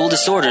recovery from dual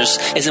disorders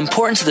is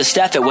important to the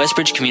staff at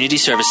Westbridge Community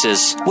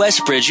Services.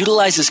 Westbridge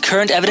utilizes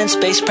current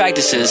evidence-based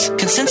practices,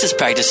 consensus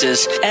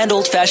practices, and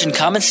old-fashioned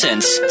common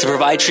sense to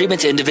provide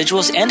treatment to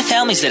individuals and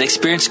families that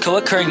experience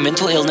co-occurring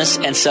mental illness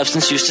and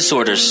substance use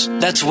disorders.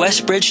 That's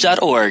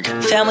westbridge.org,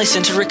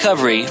 family-centered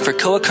recovery for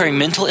co-occurring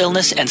mental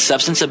illness and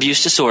substance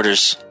abuse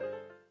disorders.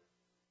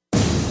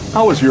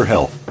 How is your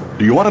health?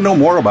 Do you want to know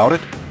more about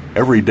it?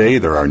 Every day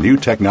there are new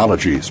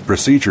technologies,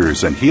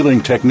 procedures, and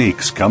healing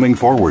techniques coming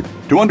forward.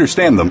 To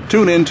understand them,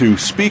 tune in to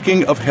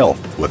Speaking of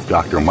Health with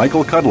Dr.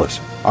 Michael Cudlis.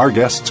 Our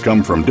guests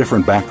come from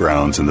different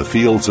backgrounds in the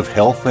fields of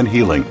health and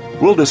healing.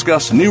 We'll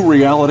discuss new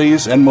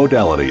realities and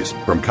modalities,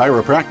 from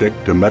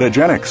chiropractic to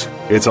metagenics.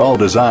 It's all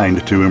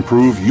designed to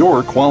improve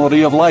your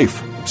quality of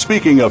life.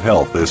 Speaking of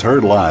Health is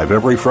heard live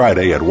every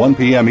Friday at 1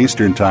 p.m.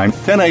 Eastern Time,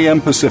 10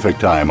 a.m. Pacific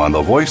Time on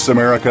the Voice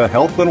America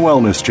Health and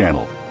Wellness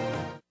Channel.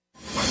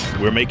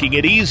 We're making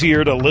it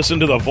easier to listen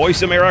to the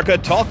Voice America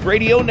Talk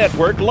Radio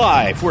Network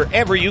live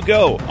wherever you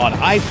go on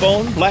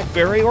iPhone,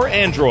 BlackBerry, or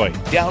Android.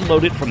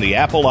 Download it from the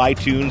Apple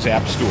iTunes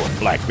App Store,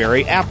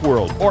 BlackBerry App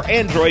World, or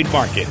Android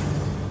Market.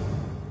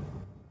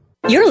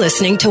 You're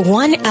listening to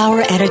 1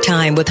 Hour at a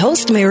Time with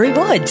host Mary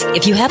Woods.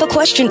 If you have a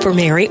question for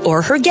Mary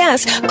or her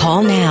guest,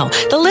 call now.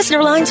 The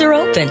listener lines are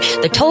open.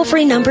 The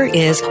toll-free number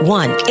is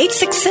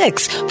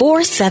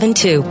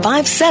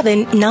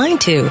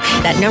 1-866-472-5792.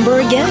 That number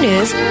again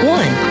is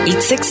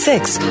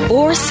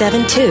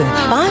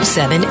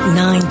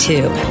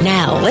 1-866-472-5792.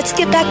 Now, let's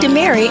get back to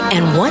Mary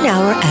and 1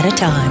 Hour at a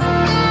Time.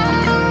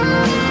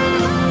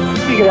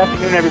 Good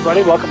afternoon,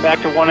 everybody. Welcome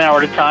back to 1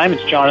 Hour at a Time.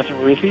 It's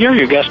Jonathan Ruth here,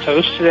 your guest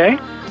host today.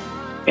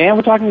 And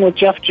we're talking with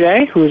Jeff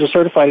J., who is a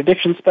certified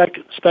addiction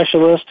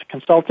specialist,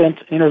 consultant,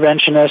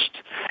 interventionist,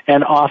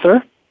 and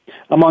author,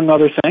 among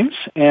other things.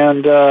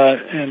 And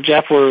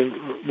Jeff, we're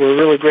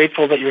really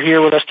grateful that you're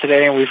here with us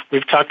today. And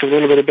we've talked a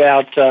little bit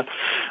about sort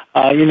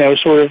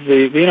of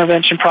the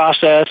intervention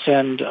process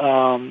and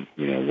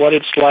what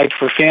it's like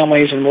for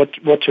families and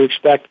what to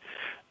expect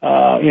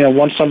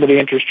once somebody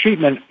enters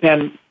treatment.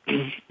 And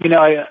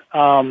I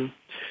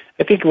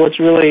think what's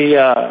really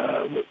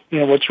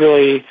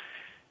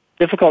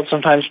difficult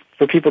sometimes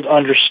for people to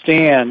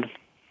understand,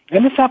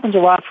 and this happens a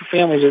lot for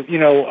families, is,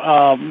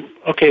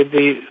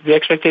 the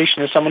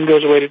expectation is someone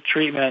goes away to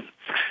treatment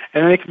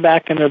and then they come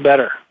back and they're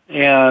better.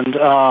 And,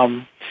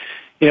 so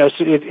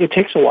it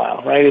takes a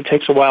while, right? It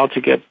takes a while to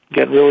get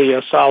really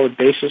a solid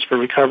basis for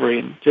recovery,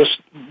 and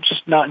just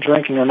not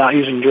drinking or not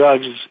using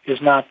drugs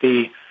is not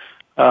the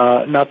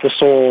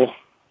sole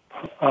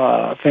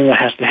thing that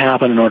has to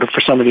happen in order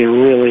for somebody to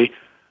really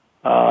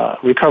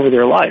recover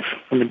their life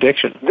from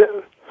addiction.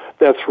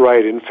 That's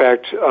right. In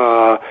fact,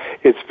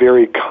 it's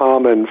very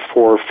common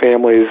for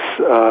families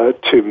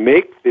to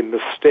make the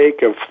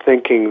mistake of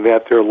thinking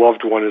that their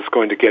loved one is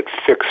going to get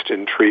fixed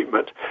in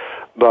treatment.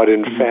 But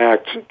in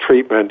fact,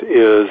 treatment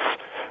is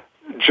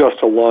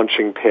just a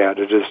launching pad.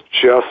 It is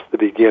just the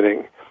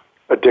beginning.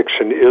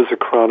 Addiction is a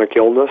chronic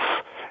illness,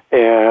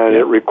 and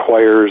it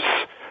requires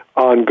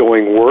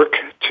ongoing work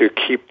to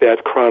keep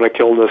that chronic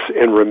illness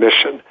in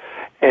remission.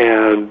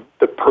 And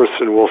the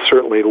person will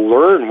certainly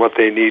learn what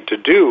they need to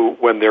do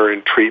when they're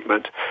in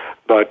treatment,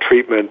 but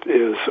treatment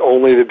is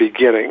only the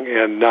beginning,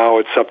 and now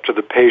it's up to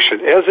the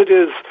patient, as it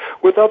is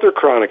with other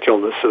chronic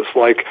illnesses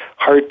like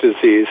heart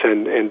disease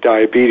and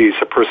diabetes.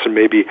 A person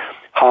may be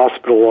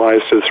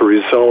hospitalized as a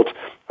result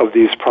of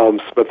these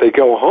problems, but they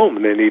go home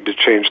and they need to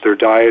change their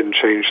diet and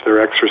change their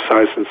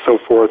exercise and so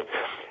forth.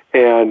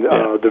 And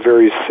the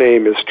very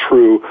same is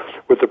true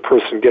with the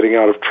person getting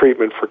out of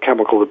treatment for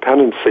chemical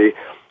dependency.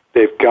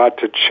 They've got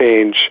to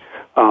change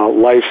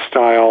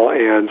lifestyle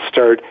and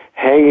start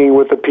hanging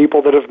with the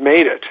people that have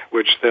made it,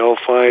 which they'll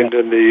find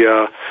and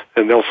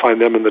they'll find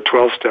them in the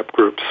 12-step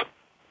groups.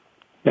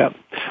 Yeah.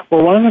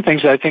 Well, one of the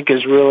things that I think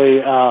is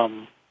really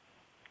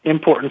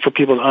important for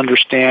people to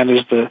understand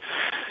is the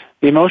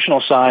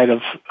emotional side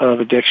of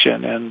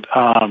addiction. And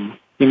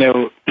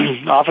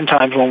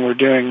oftentimes when we're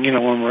doing,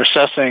 when we're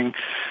assessing,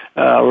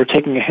 we're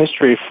taking a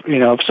history,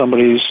 of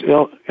somebody's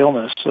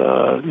illness,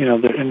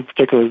 in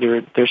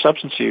particular their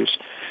substance use.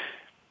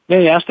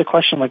 You ask the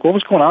question, like, what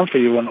was going on for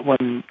you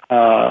when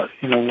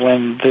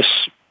this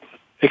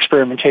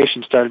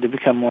experimentation started to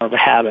become more of a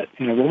habit?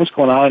 What was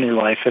going on in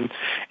your life?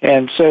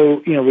 And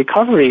so,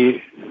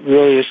 recovery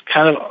really is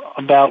kind of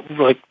about,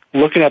 like,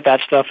 looking at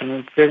that stuff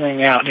and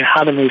figuring out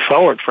how to move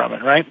forward from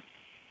it, right?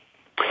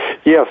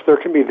 Yes, there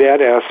can be that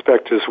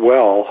aspect as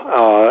well.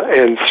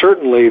 And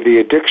certainly the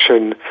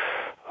addiction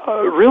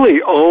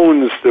really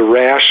owns the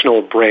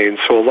rational brain,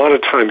 so a lot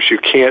of times you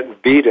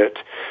can't beat it.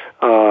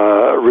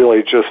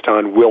 really just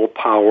on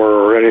willpower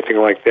or anything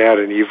like that,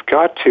 and you've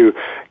got to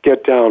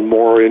get down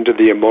more into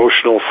the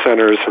emotional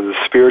centers and the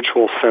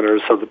spiritual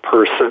centers of the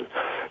person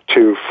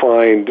to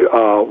find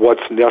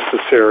what's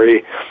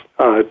necessary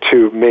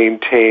to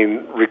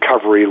maintain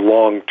recovery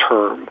long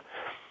term.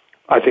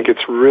 I think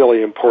it's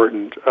really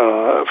important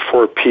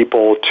for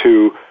people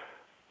to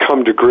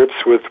come to grips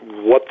with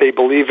what they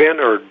believe in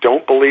or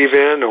don't believe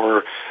in,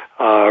 or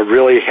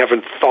really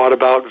haven't thought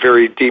about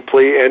very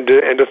deeply, and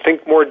to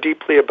think more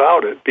deeply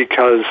about it,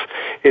 because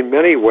in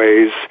many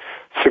ways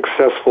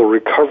successful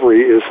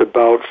recovery is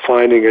about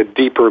finding a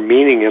deeper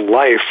meaning in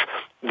life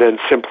than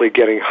simply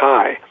getting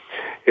high.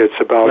 It's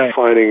about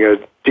finding a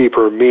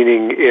deeper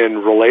meaning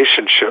in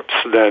relationships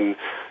than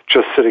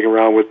just sitting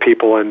around with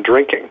people and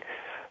drinking.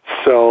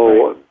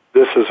 So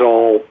this is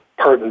all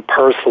part and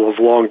parcel of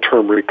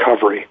long-term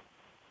recovery.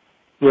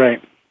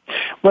 Right.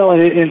 Well,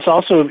 and it's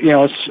also,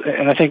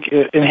 and I think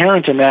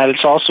inherent in that,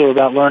 it's also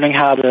about learning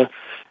how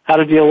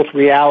to deal with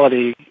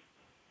reality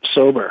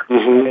sober,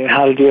 and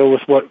how to deal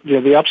with what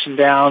the ups and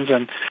downs,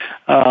 and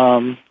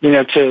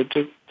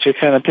to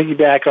kind of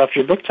piggyback off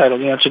your book title,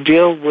 to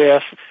deal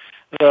with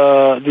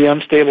the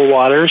unstable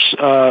waters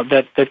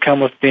that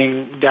come with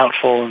being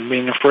doubtful and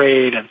being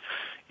afraid, and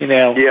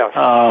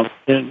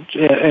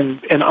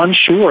and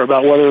unsure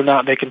about whether or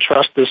not they can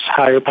trust this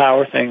higher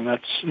power thing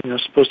that's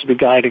supposed to be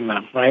guiding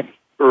them, right?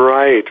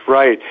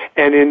 Right.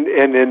 And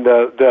in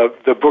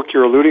the book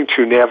you're alluding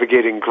to,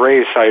 Navigating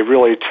Grace, I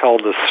really tell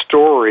the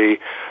story,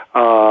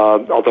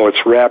 although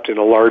it's wrapped in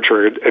a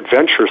larger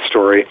adventure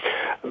story,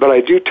 but I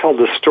do tell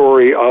the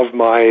story of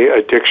my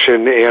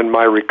addiction and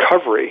my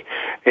recovery,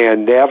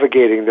 and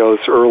navigating those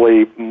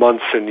early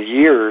months and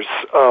years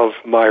of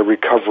my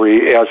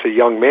recovery as a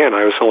young man.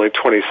 I was only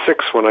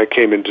 26 when I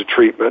came into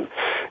treatment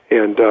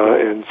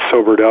and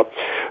sobered up.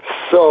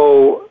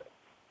 So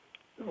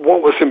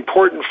what was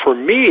important for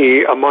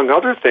me, among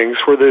other things,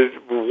 were the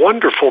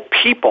wonderful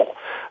people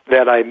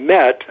that I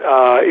met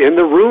in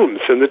the rooms,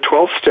 in the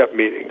 12-step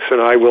meetings.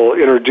 And I will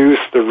introduce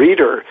the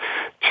reader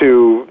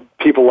to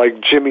people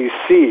like Jimmy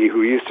C.,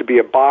 who used to be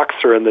a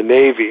boxer in the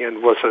Navy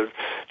and was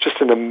just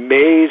an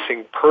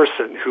amazing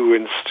person who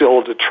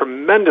instilled a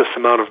tremendous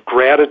amount of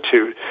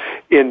gratitude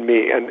in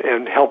me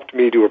and helped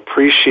me to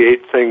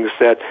appreciate things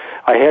that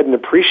I hadn't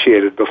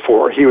appreciated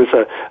before. He was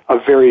a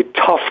very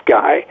tough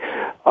guy,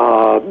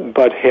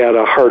 but had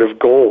a heart of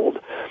gold.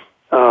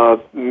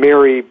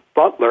 Mary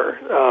Butler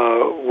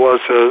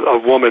was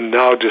a woman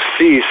now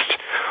deceased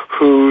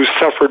who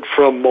suffered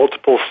from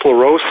multiple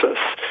sclerosis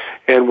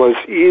and was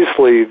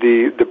easily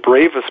the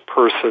bravest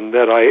person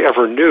that I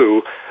ever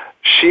knew.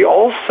 She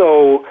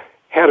also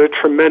had a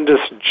tremendous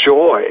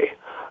joy,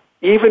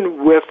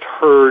 even with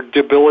her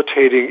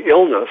debilitating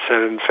illness,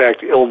 and in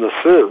fact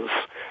illnesses.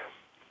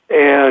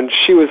 And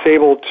she was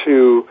able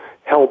to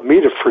help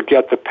me to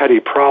forget the petty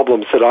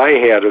problems that I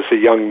had as a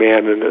young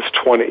man in his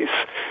 20s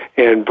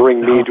and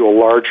bring me to a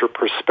larger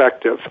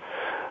perspective.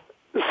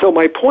 So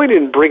my point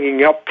in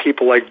bringing up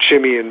people like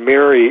Jimmy and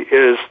Mary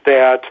is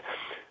that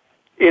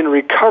in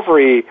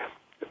recovery,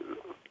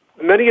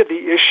 many of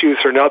the issues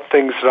are not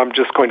things that I'm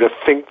just going to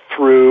think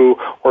through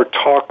or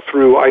talk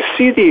through. I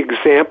see the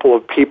example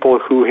of people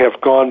who have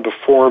gone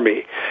before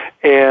me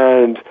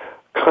and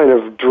kind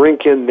of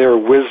drink in their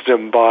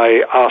wisdom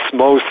by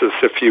osmosis,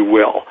 if you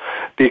will,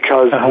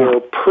 because their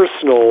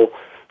personal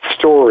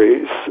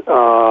stories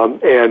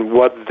and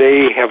what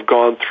they have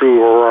gone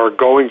through or are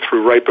going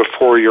through right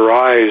before your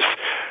eyes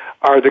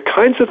are the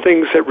kinds of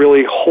things that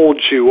really hold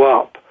you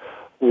up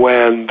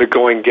when the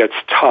going gets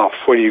tough,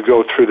 when you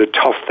go through the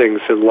tough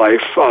things in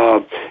life,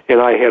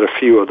 and I had a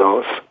few of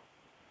those.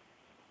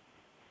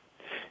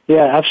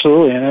 Yeah,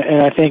 absolutely,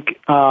 and I think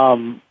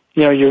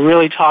you're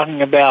really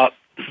talking about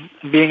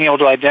being able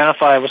to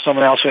identify with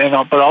someone else,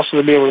 but also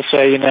to be able to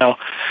say,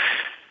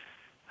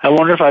 I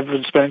wonder if I've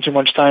been spending too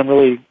much time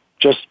really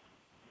just,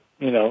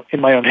 in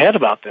my own head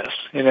about this,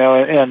 and there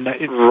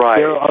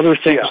are other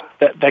things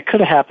that could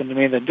have happened to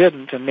me that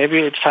didn't, and maybe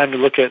it's time to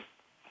look at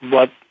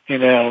what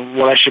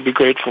I should be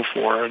grateful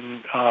for,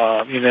 and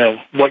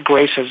what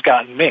grace has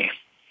gotten me.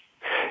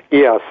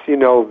 Yes,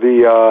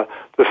 the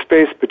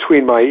space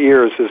between my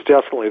ears is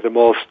definitely the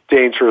most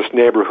dangerous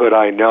neighborhood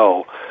I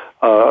know.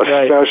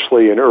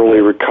 Especially in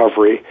early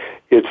recovery.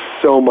 It's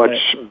so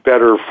much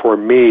better for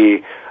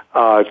me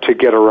to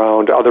get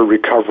around other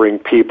recovering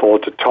people,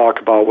 to talk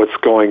about what's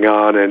going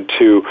on, and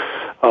to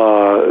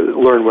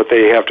learn what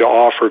they have to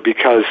offer,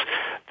 because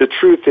the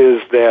truth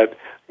is that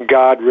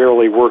God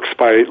rarely works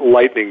by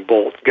lightning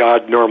bolt.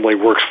 God normally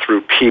works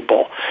through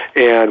people,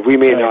 and we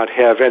may not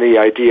have any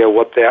idea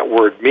what that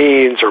word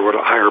means or what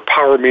a higher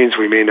power means.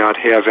 We may not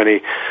have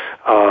any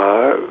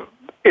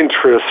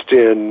interest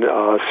in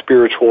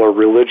spiritual or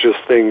religious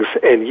things,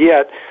 and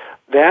yet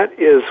that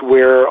is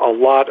where a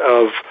lot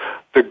of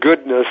the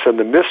goodness and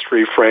the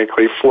mystery,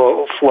 frankly,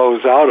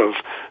 flows out of,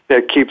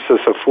 that keeps us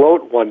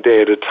afloat one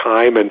day at a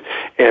time,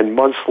 and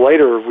months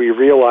later we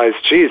realize,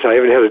 geez, I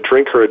haven't had a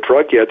drink or a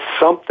drug yet.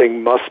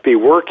 Something must be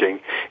working.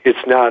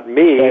 It's not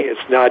me.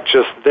 It's not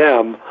just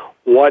them.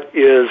 what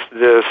is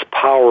this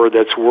power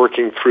that's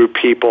working through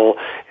people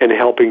and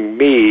helping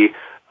me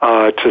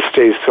to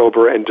stay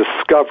sober and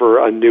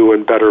discover a new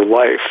and better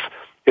life.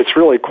 It's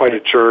really quite a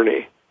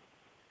journey.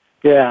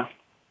 Yeah.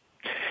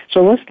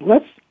 So let's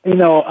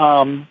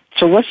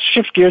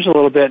shift gears a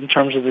little bit in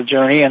terms of the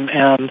journey, and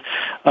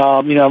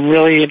I'm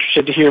really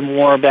interested to hear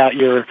more about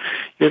your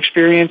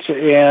experience.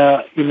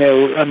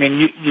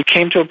 You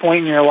came to a point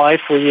in your life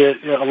where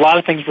a lot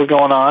of things were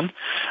going on.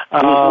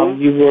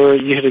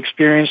 You had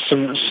experienced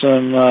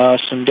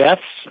some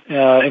deaths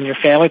in your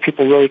family,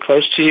 people really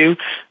close to you,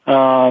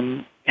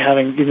 having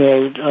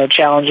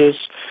challenges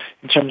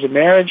in terms of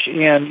marriage,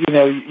 and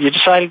you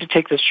decided to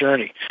take this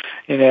journey.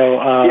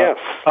 Yes.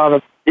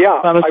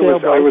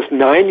 I was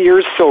 9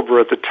 years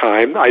sober at the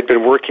time. I'd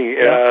been working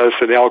as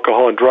an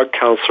alcohol and drug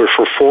counselor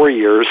for 4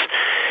 years,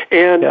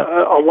 and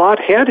a lot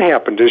had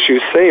happened, as you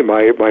say.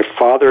 My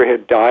father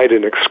had died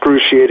an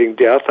excruciating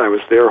death. I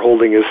was there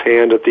holding his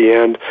hand at the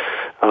end.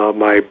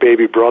 My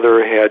baby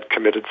brother had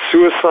committed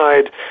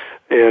suicide,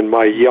 and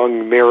my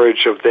young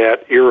marriage of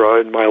that era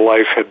in my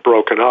life had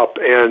broken up.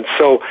 And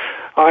so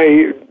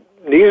I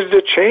needed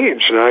a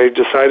change, and I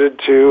decided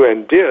to,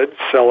 and did,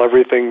 sell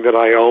everything that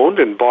I owned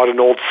and bought an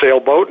old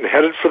sailboat and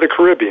headed for the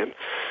Caribbean.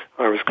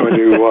 I was going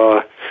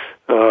to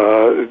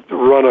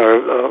run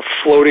a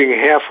floating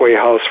halfway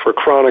house for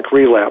chronic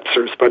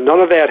relapsers, but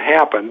none of that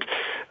happened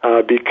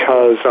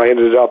because I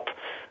ended up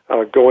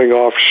going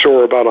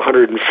offshore about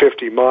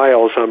 150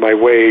 miles on my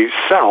way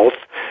south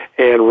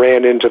and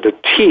ran into the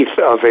teeth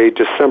of a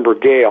December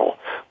gale,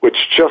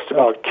 which just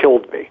about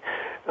killed me.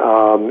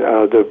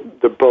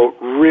 The boat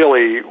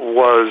really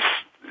was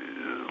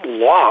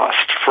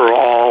lost for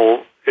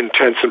all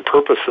intents and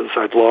purposes.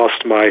 I'd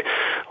lost my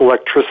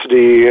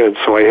electricity, and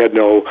so I had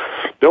no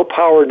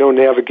power, no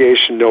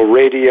navigation, no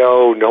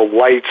radio, no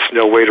lights,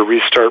 no way to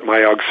restart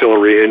my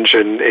auxiliary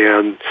engine,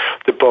 and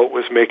the boat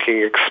was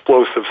making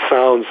explosive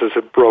sounds as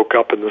it broke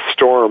up in the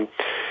storm.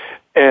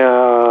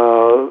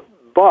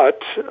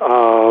 But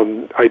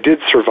I did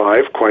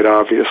survive, quite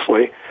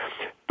obviously,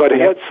 but I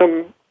had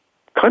some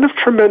kind of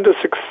tremendous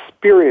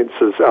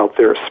experiences out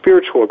there,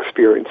 spiritual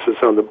experiences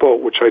on the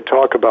boat, which I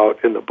talk about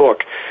in the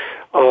book.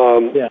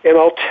 And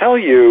I'll tell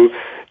you,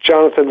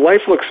 Jonathan,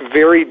 life looks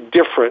very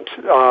different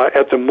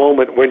at the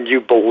moment when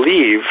you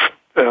believe,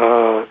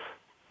 by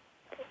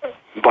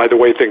the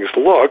way things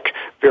look,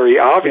 very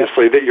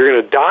obviously that you're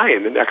going to die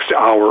in the next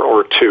hour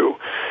or two.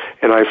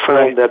 And I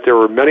found that there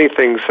were many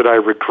things that I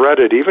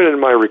regretted, even in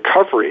my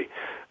recovery,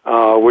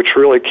 which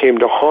really came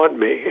to haunt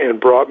me and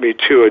brought me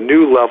to a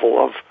new level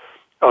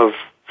of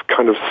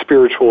kind of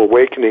spiritual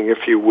awakening,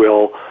 if you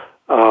will,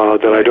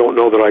 that I don't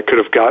know that I could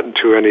have gotten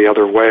to any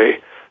other way.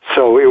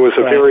 So it was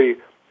a very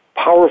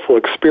powerful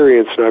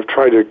experience, and I've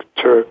tried to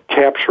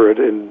capture it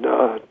in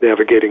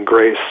Navigating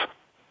Grace.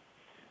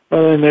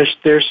 Well, and there's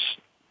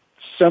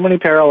so many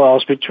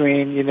parallels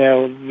between,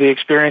 the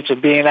experience of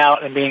being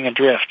out and being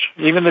adrift.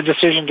 Even the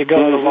decision to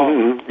go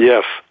alone.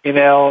 Yes. Being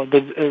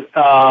the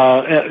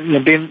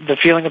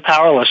feeling of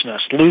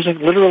powerlessness,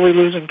 literally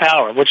losing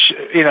power. Which,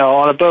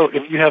 on a boat,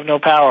 if you have no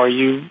power,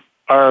 you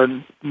are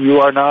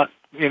not,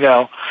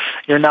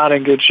 you're not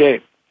in good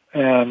shape.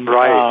 And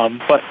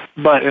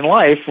but in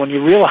life, when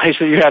you realize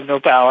that you have no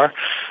power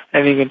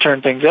and you can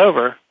turn things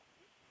over,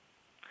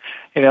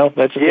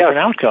 that's a different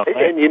outcome.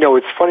 Right? And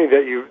it's funny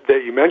that you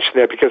mentioned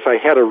that, because I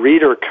had a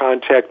reader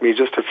contact me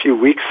just a few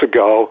weeks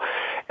ago,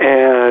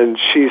 and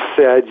she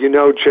said,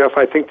 Jeff,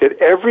 I think that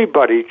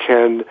everybody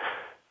can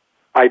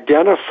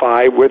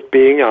identify with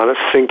being on a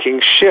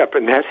sinking ship,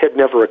 and that had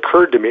never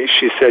occurred to me.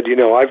 She said,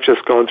 I've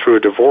just gone through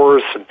a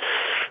divorce and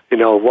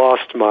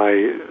lost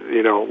my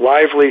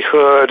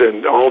livelihood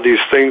and all these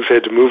things. I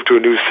had to move to a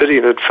new city,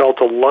 and it felt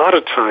a lot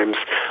of times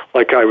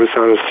like I was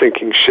on a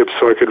sinking ship,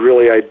 so I could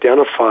really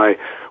identify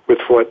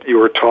with what you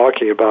were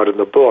talking about in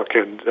the book,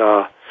 and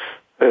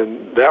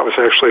that was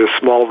actually a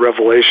small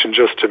revelation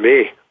just to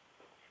me.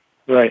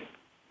 Right.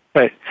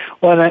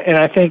 Well, and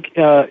I think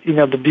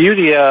the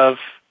beauty of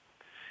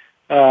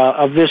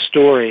this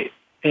story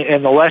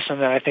and the lesson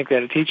that I think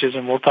that it teaches,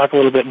 and we'll talk a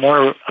little bit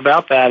more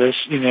about that is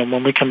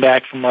when we come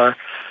back from our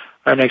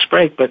next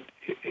break. But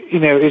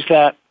is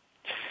that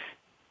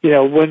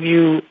when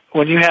you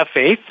have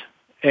faith,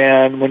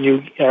 and when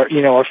you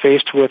are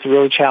faced with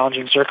really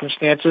challenging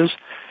circumstances,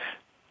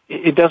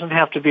 it doesn't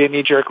have to be a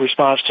knee-jerk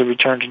response to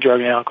return to drug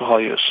and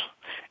alcohol use.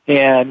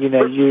 And you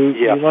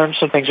learn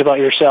some things about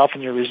yourself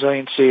and your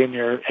resiliency and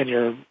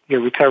your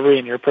recovery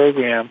and your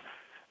program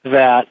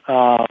that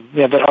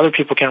that other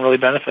people can really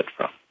benefit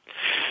from.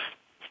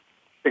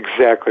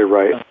 Exactly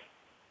right.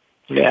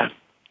 Yeah,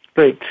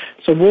 great.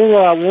 So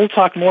we'll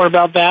talk more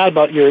about that,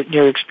 about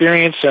your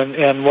experience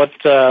and what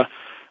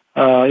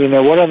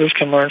what others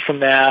can learn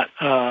from that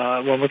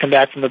when we come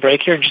back from the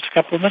break here in just a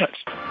couple of minutes.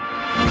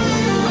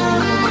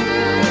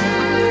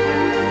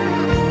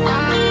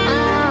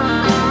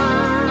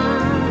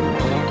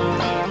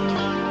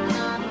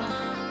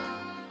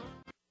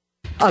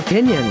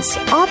 Opinions,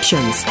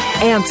 options,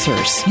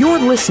 answers. You're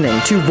listening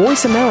to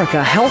Voice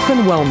America Health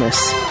and Wellness.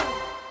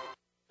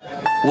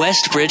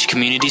 Westbridge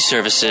Community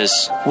Services.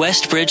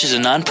 Westbridge is a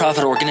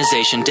nonprofit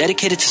organization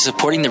dedicated to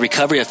supporting the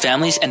recovery of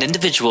families and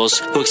individuals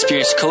who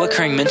experience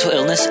co-occurring mental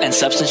illness and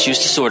substance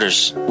use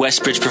disorders.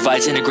 Westbridge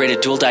provides integrated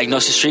dual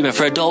diagnosis treatment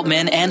for adult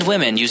men and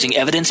women using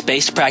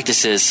evidence-based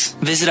practices.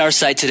 Visit our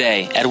site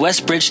today at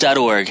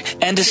westbridge.org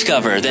and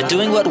discover that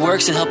doing what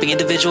works in helping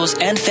individuals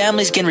and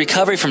families gain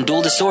recovery from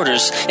dual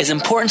disorders is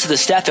important to the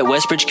staff at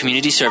Westbridge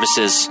Community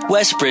Services.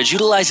 Westbridge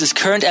utilizes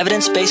current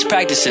evidence-based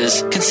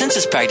practices,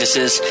 consensus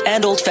practices,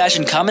 and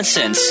old-fashioned common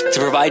sense to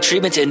provide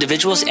treatment to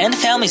individuals and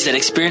families that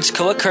experience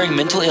co-occurring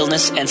mental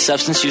illness and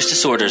substance use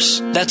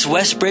disorders. That's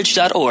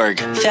westbridge.org,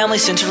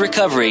 family-centered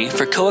recovery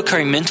for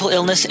co-occurring mental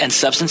illness and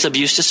substance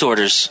abuse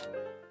disorders.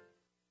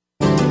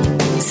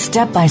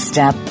 Step by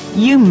step,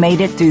 you made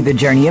it through the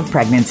journey of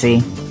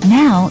pregnancy.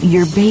 Now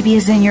your baby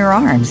is in your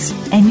arms,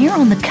 and you're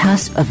on the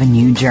cusp of a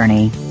new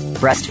journey,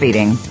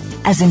 breastfeeding.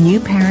 As a new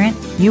parent,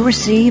 you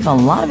receive a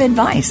lot of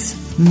advice,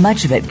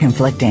 much of it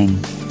conflicting,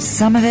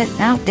 some of it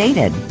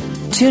outdated.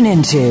 Tune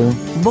into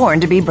Born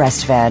to be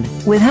Breastfed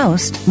with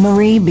host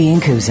Marie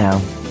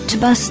Biancuso to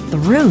bust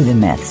through the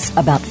myths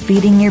about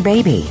feeding your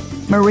baby.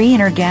 Marie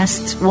and her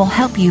guests will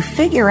help you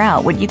figure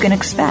out what you can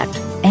expect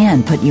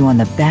and put you on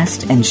the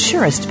best and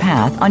surest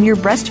path on your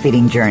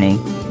breastfeeding journey.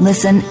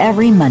 Listen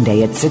every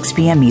Monday at 6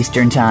 p.m.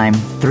 Eastern Time,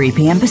 3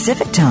 p.m.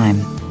 Pacific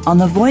Time on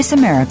the Voice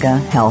America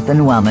Health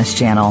and Wellness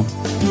Channel.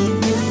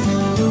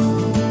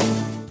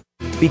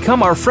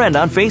 Become our friend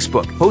on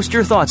Facebook. Post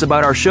your thoughts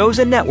about our shows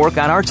and network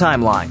on our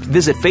timeline.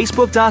 Visit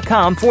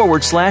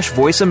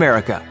Facebook.com/Voice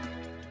America.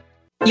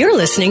 You're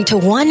listening to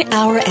 1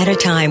 Hour at a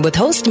Time with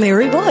host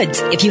Mary Woods.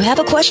 If you have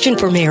a question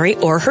for Mary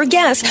or her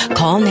guest,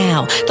 call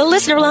now. The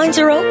listener lines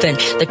are open.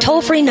 The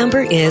toll-free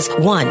number is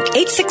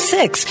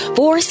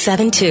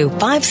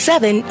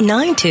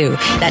 1-866-472-5792.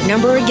 That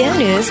number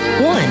again is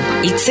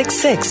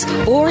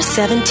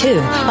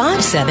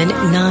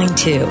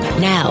 1-866-472-5792.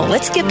 Now,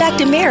 let's get back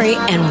to Mary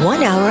and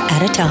 1 Hour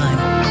at a Time.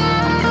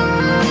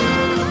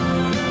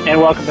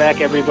 And welcome back,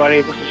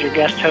 everybody. This is your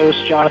guest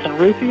host, Jonathan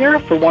Ruthier,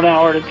 for 1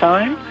 Hour at a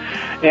Time.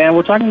 And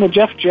we're talking with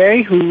Jeff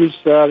J., who's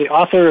the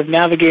author of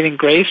Navigating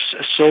Grace,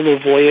 a solo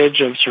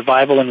voyage of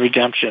survival and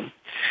redemption.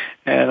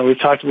 And we've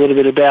talked a little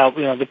bit about,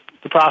 the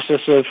process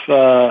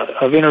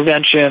of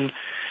intervention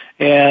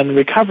and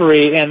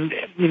recovery. And,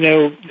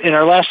 in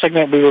our last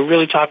segment, we were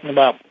really talking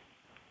about,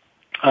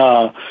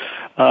 the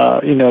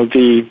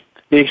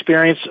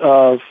experience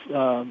of,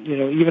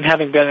 even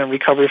having been in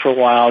recovery for a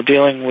while,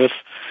 dealing with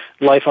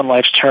life on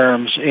life's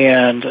terms.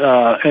 And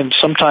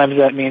sometimes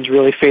that means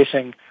really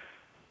facing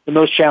the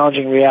most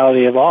challenging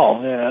reality of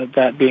all,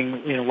 that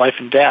being, life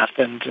and death.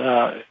 And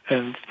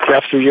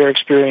Jeff, through your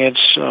experience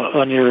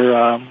on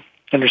your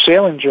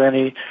sailing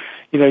journey,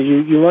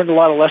 you learned a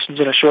lot of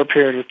lessons in a short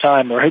period of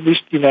time, or at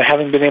least,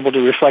 having been able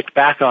to reflect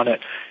back on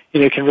it,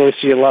 you can really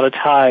see a lot of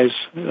ties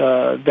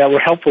that were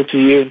helpful to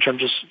you in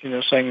terms of,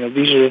 saying,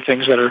 these are the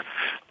things that are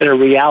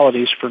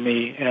realities for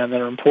me and that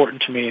are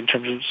important to me in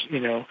terms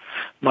of,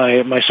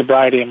 my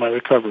sobriety and my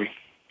recovery.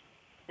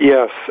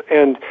 Yes,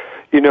 and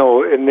in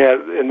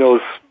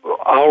those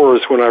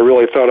hours when I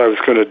really thought I was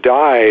going to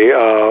die,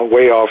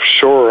 way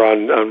offshore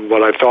on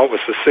what I thought was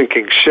a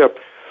sinking ship,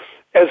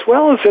 as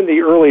well as in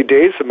the early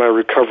days of my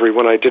recovery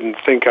when I didn't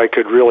think I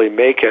could really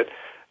make it,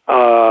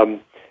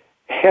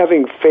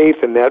 having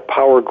faith in that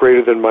power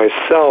greater than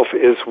myself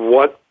is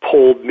what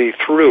pulled me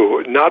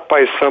through, not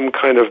by some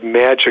kind of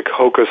magic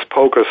hocus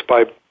pocus,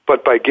 but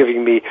by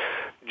giving me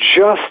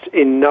just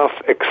enough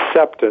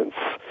acceptance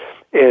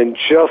and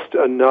just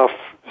enough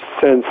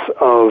sense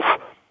of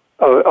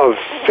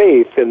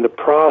faith in the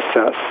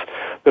process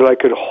that I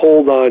could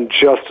hold on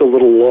just a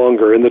little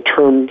longer in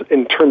terms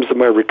of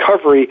my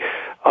recovery,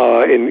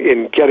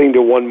 in getting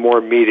to one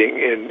more meeting,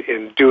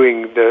 in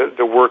doing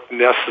the work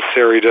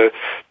necessary to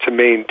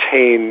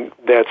maintain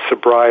that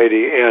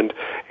sobriety, and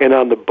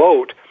on the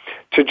boat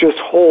to just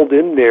hold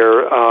in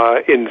there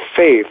in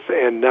faith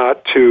and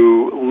not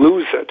to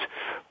lose it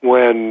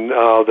when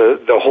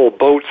the whole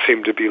boat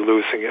seemed to be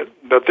losing it.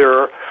 But there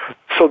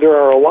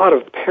are a lot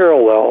of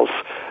parallels.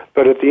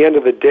 But at the end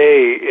of the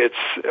day,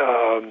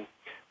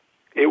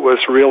 it was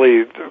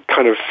really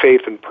kind of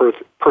faith and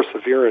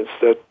perseverance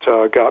that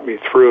got me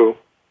through.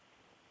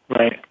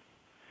 Right.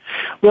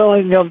 Well,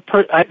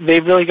 they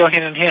really go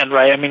hand in hand,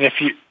 right? I mean,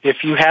 if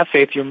you have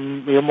faith,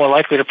 you're more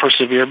likely to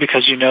persevere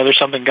because there's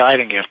something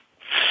guiding you.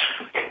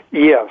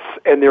 Yes,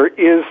 and there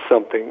is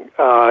something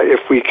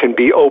if we can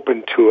be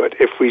open to it.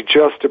 If we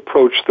just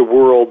approach the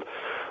world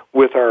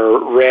with our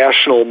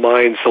rational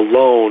minds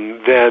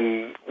alone,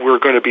 then we're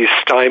going to be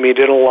stymied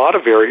in a lot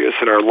of areas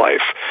in our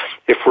life.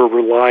 If we're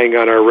relying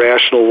on our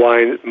rational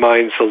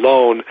minds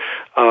alone,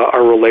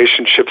 our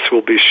relationships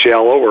will be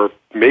shallow or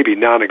maybe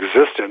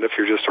non-existent if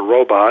you're just a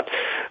robot.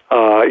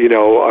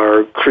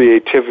 Our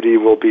creativity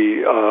will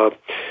be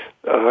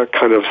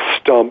kind of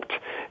stumped,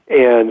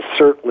 and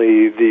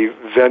certainly the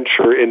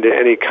venture into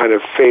any kind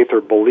of faith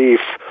or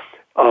belief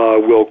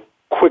will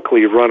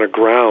quickly run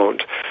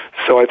aground.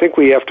 So I think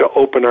we have to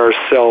open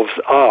ourselves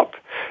up,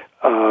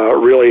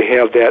 really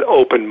have that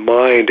open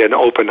mind and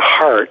open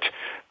heart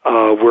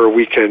where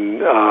we can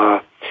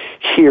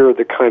hear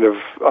the kind of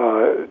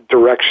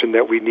direction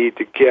that we need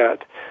to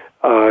get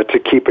to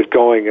keep it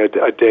going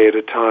a day at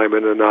a time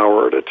and an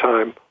hour at a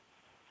time.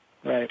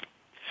 Right.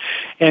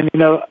 And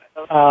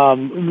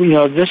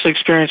this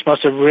experience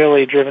must have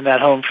really driven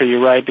that home for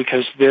you, right?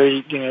 Because there,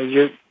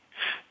 you're,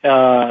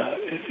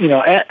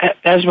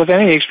 as with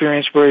any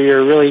experience where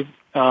you're really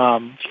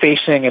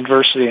facing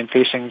adversity and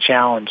facing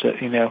challenge,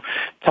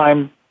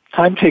 time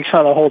takes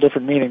on a whole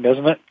different meaning,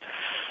 doesn't it?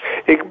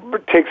 It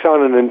takes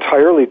on an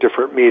entirely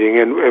different meaning,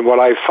 and what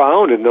I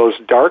found in those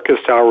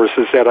darkest hours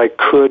is that I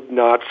could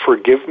not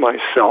forgive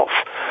myself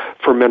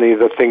for many of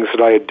the things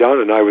that I had done,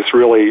 and I was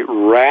really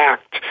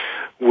racked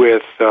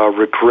with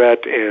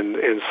regret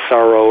and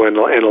sorrow and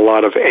a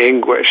lot of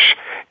anguish.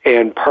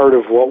 And part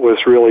of what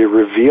was really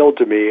revealed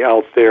to me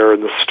out there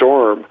in the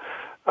storm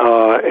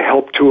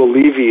helped to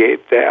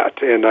alleviate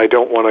that. And I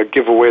don't want to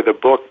give away the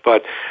book,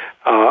 but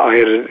I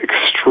had an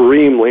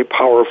extremely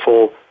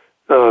powerful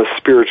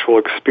spiritual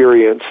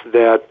experience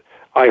that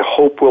I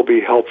hope will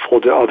be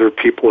helpful to other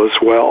people as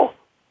well.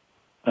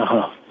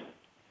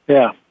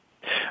 Yeah.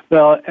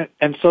 Well,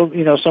 and so,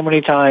 so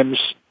many times,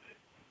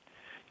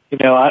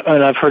 and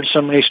I've heard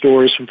so many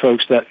stories from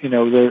folks that,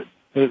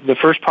 the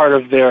first part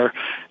of their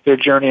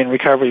journey in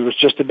recovery was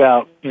just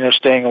about,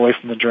 staying away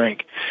from the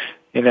drink.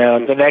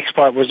 The next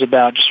part was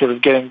about just sort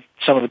of getting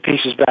some of the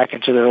pieces back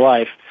into their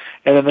life.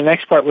 And then the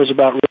next part was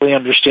about really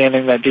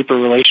understanding that deeper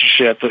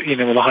relationship, with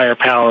a higher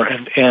power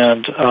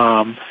and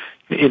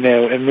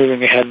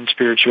moving ahead in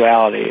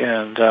spirituality.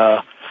 And,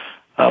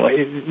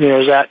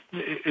 is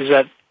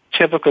that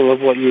typical of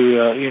what you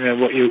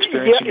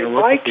experienced in your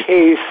work? In my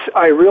case,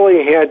 I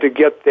really had to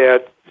get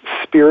that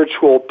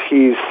spiritual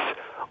piece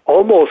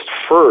almost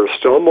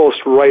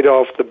right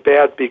off the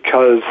bat,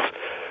 because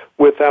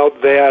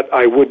without that,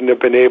 I wouldn't have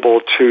been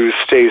able to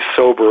stay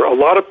sober. A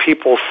lot of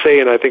people say,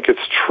 and I think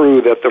it's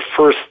true, that the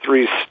first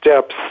 3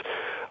 steps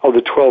of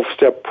the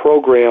 12-step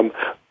program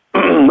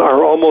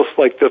are almost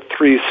like the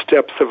 3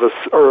 legs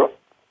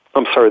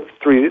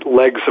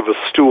of a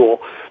stool.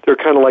 They're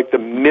kind of like the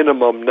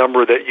minimum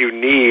number that you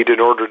need in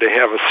order to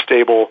have a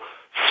stable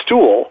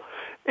stool.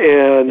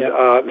 And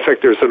in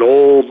fact, there's an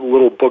old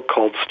little book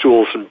called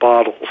Stools and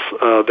Bottles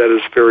that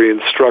is very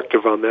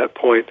instructive on that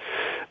point.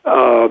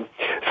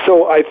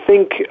 So I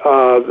think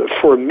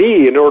for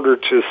me, in order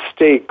to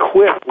stay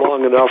quit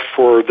long enough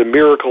for the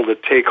miracle to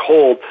take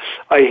hold,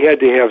 I had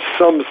to have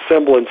some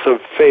semblance of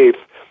faith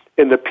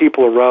in the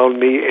people around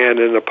me and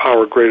in a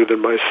power greater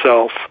than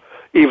myself,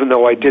 even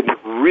though I didn't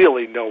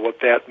really know what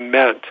that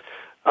meant.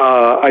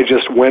 I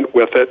just went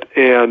with it,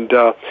 and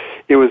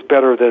it was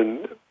better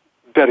than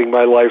betting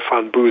my life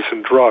on booze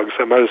and drugs.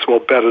 I might as well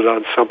bet it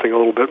on something a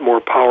little bit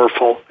more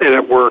powerful, and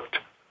it worked.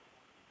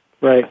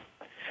 Right.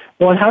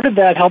 Well, and how did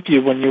that help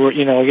you when you were,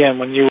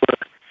 when you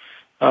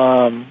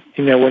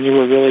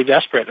were really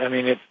desperate? I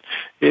mean,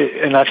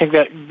 and I think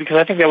that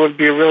would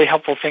be a really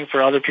helpful thing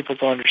for other people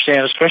to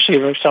understand, especially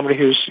if somebody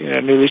who's,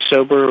 newly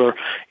sober or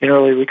in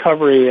early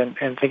recovery and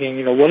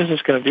thinking, what is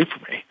this going to do for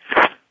me?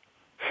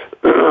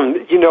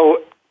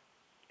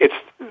 It's,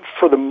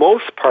 for the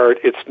most part,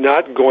 it's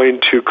not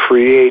going to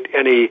create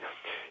any,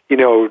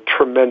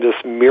 tremendous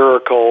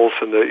miracles,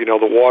 and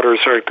the waters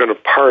aren't going to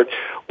part.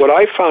 What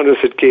I found is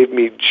it gave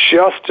me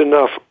just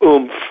enough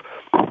oomph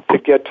to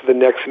get to the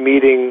next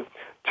meeting,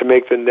 to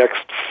make the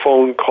next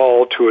phone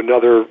call to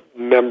another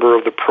member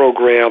of the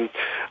program,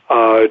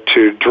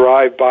 to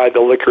drive by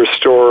the liquor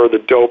store or the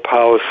dope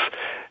house.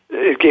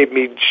 It gave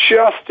me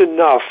just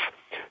enough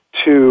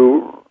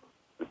to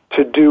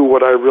do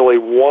what I really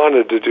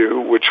wanted to do,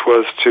 which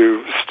was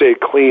to stay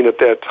clean at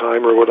that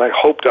time, or what I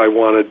hoped I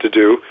wanted to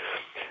do.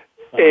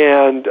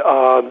 And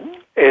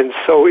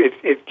so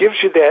it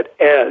gives you that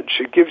edge.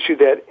 It gives you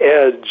that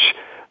edge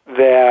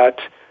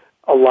that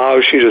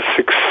allows you to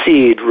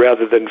succeed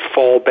rather than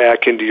fall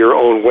back into your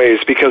own ways.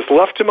 Because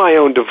left to my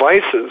own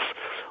devices,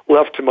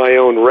 left to my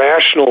own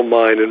rational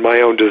mind and my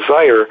own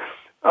desire,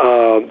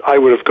 I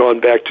would have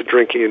gone back to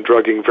drinking and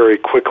drugging very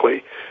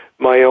quickly.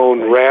 My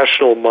own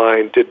rational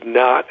mind did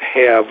not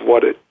have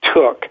what it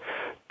took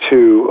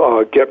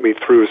to get me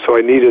through, so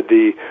I needed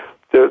the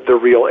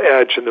real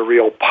edge and the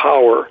real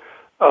power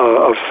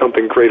of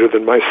something greater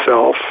than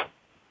myself.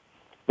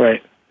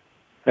 Right.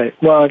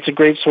 Well, it's a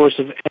great source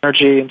of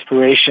energy,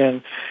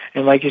 inspiration,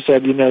 and like you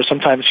said,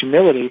 sometimes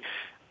humility.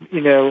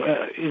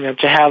 To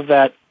have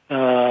that,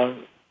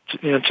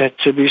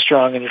 to be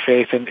strong in your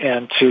faith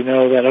and to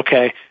know that,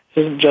 okay,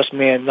 this isn't just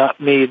me and not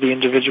me, the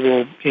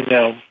individual,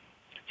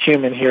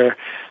 human here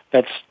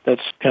that's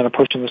kind of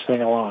pushing this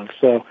thing along.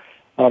 So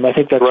I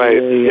think that's right.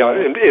 Really,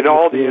 in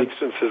all the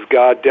instances,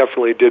 God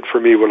definitely did for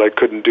me what I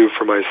couldn't do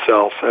for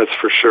myself. That's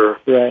for sure.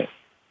 Right.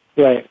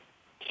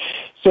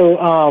 So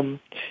I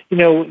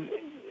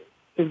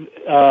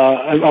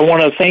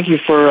want to thank you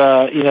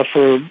for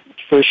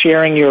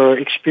sharing your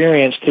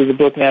experience through the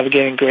book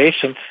Navigating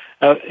Grace, and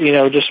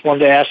just wanted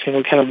to ask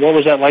him kind of what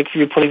was that like for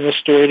you putting this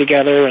story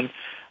together, and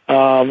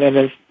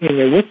then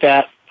with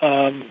that.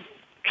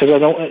 because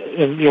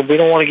we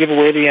don't want to give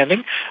away the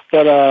ending,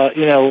 but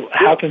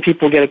how can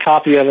people get a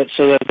copy of it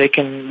so that they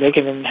can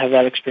have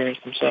that experience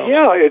themselves?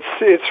 Yeah,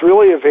 it's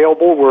really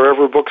available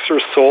wherever books are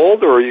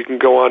sold, or you can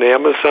go on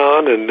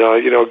Amazon and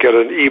get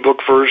an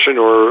ebook version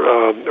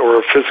or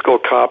a physical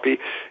copy.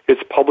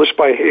 It's published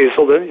by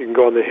Hazelden. You can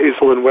go on the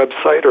Hazelden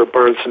website or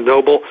Barnes &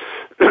 Noble,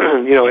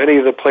 any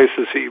of the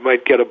places that you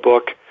might get a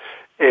book,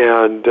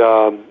 and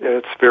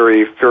it's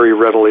very, very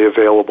readily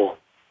available.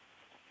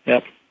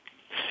 Yep.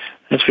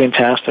 That's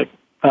fantastic.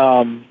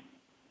 Again,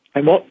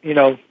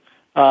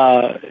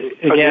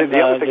 the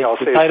other thing I'll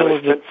say is that I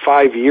spent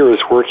 5 years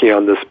working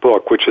on this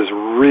book, which is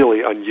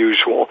really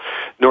unusual.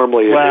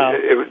 Normally,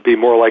 it would be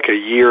more like a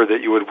year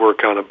that you would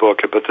work on a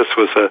book, but this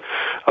was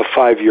a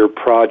 5-year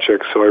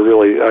project, so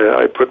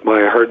I put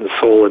my heart and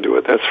soul into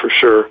it, that's for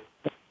sure.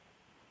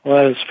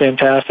 Well, that's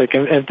fantastic,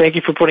 and thank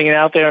you for putting it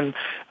out there, and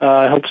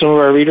I hope some of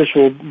our readers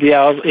will be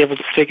able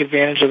to take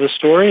advantage of the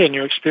story and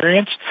your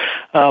experience.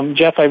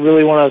 Jeff, I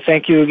really want to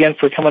thank you again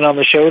for coming on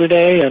the show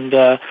today, and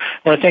I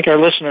want to thank our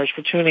listeners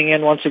for tuning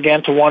in once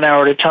again to 1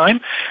 hour at a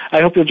time.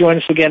 I hope you'll join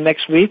us again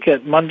next week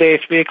at Monday,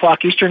 3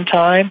 o'clock Eastern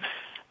Time.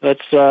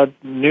 That's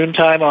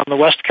noontime on the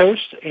West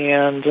Coast,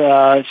 and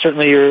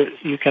certainly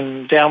you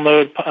can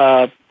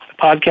download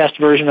podcast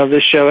version of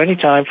this show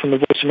anytime from the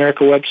Voice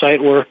America website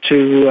or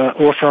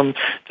from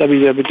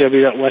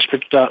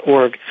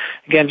www.westbridge.org.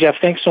 Again, Jeff,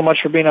 thanks so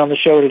much for being on the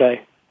show today.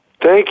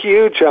 Thank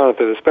you,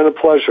 Jonathan. It's been a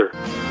pleasure.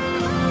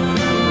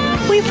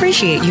 We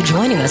appreciate you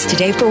joining us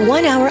today for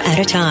 1 hour at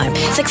a time.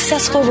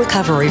 Successful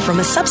recovery from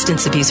a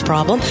substance abuse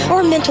problem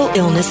or mental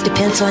illness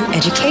depends on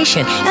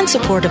education and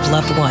support of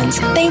loved ones.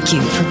 Thank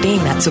you for being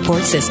that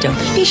support system.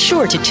 Be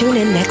sure to tune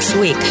in next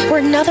week for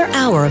another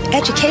hour of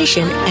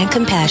education and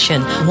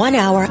compassion, 1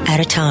 hour at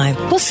a time.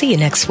 We'll see you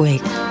next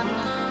week.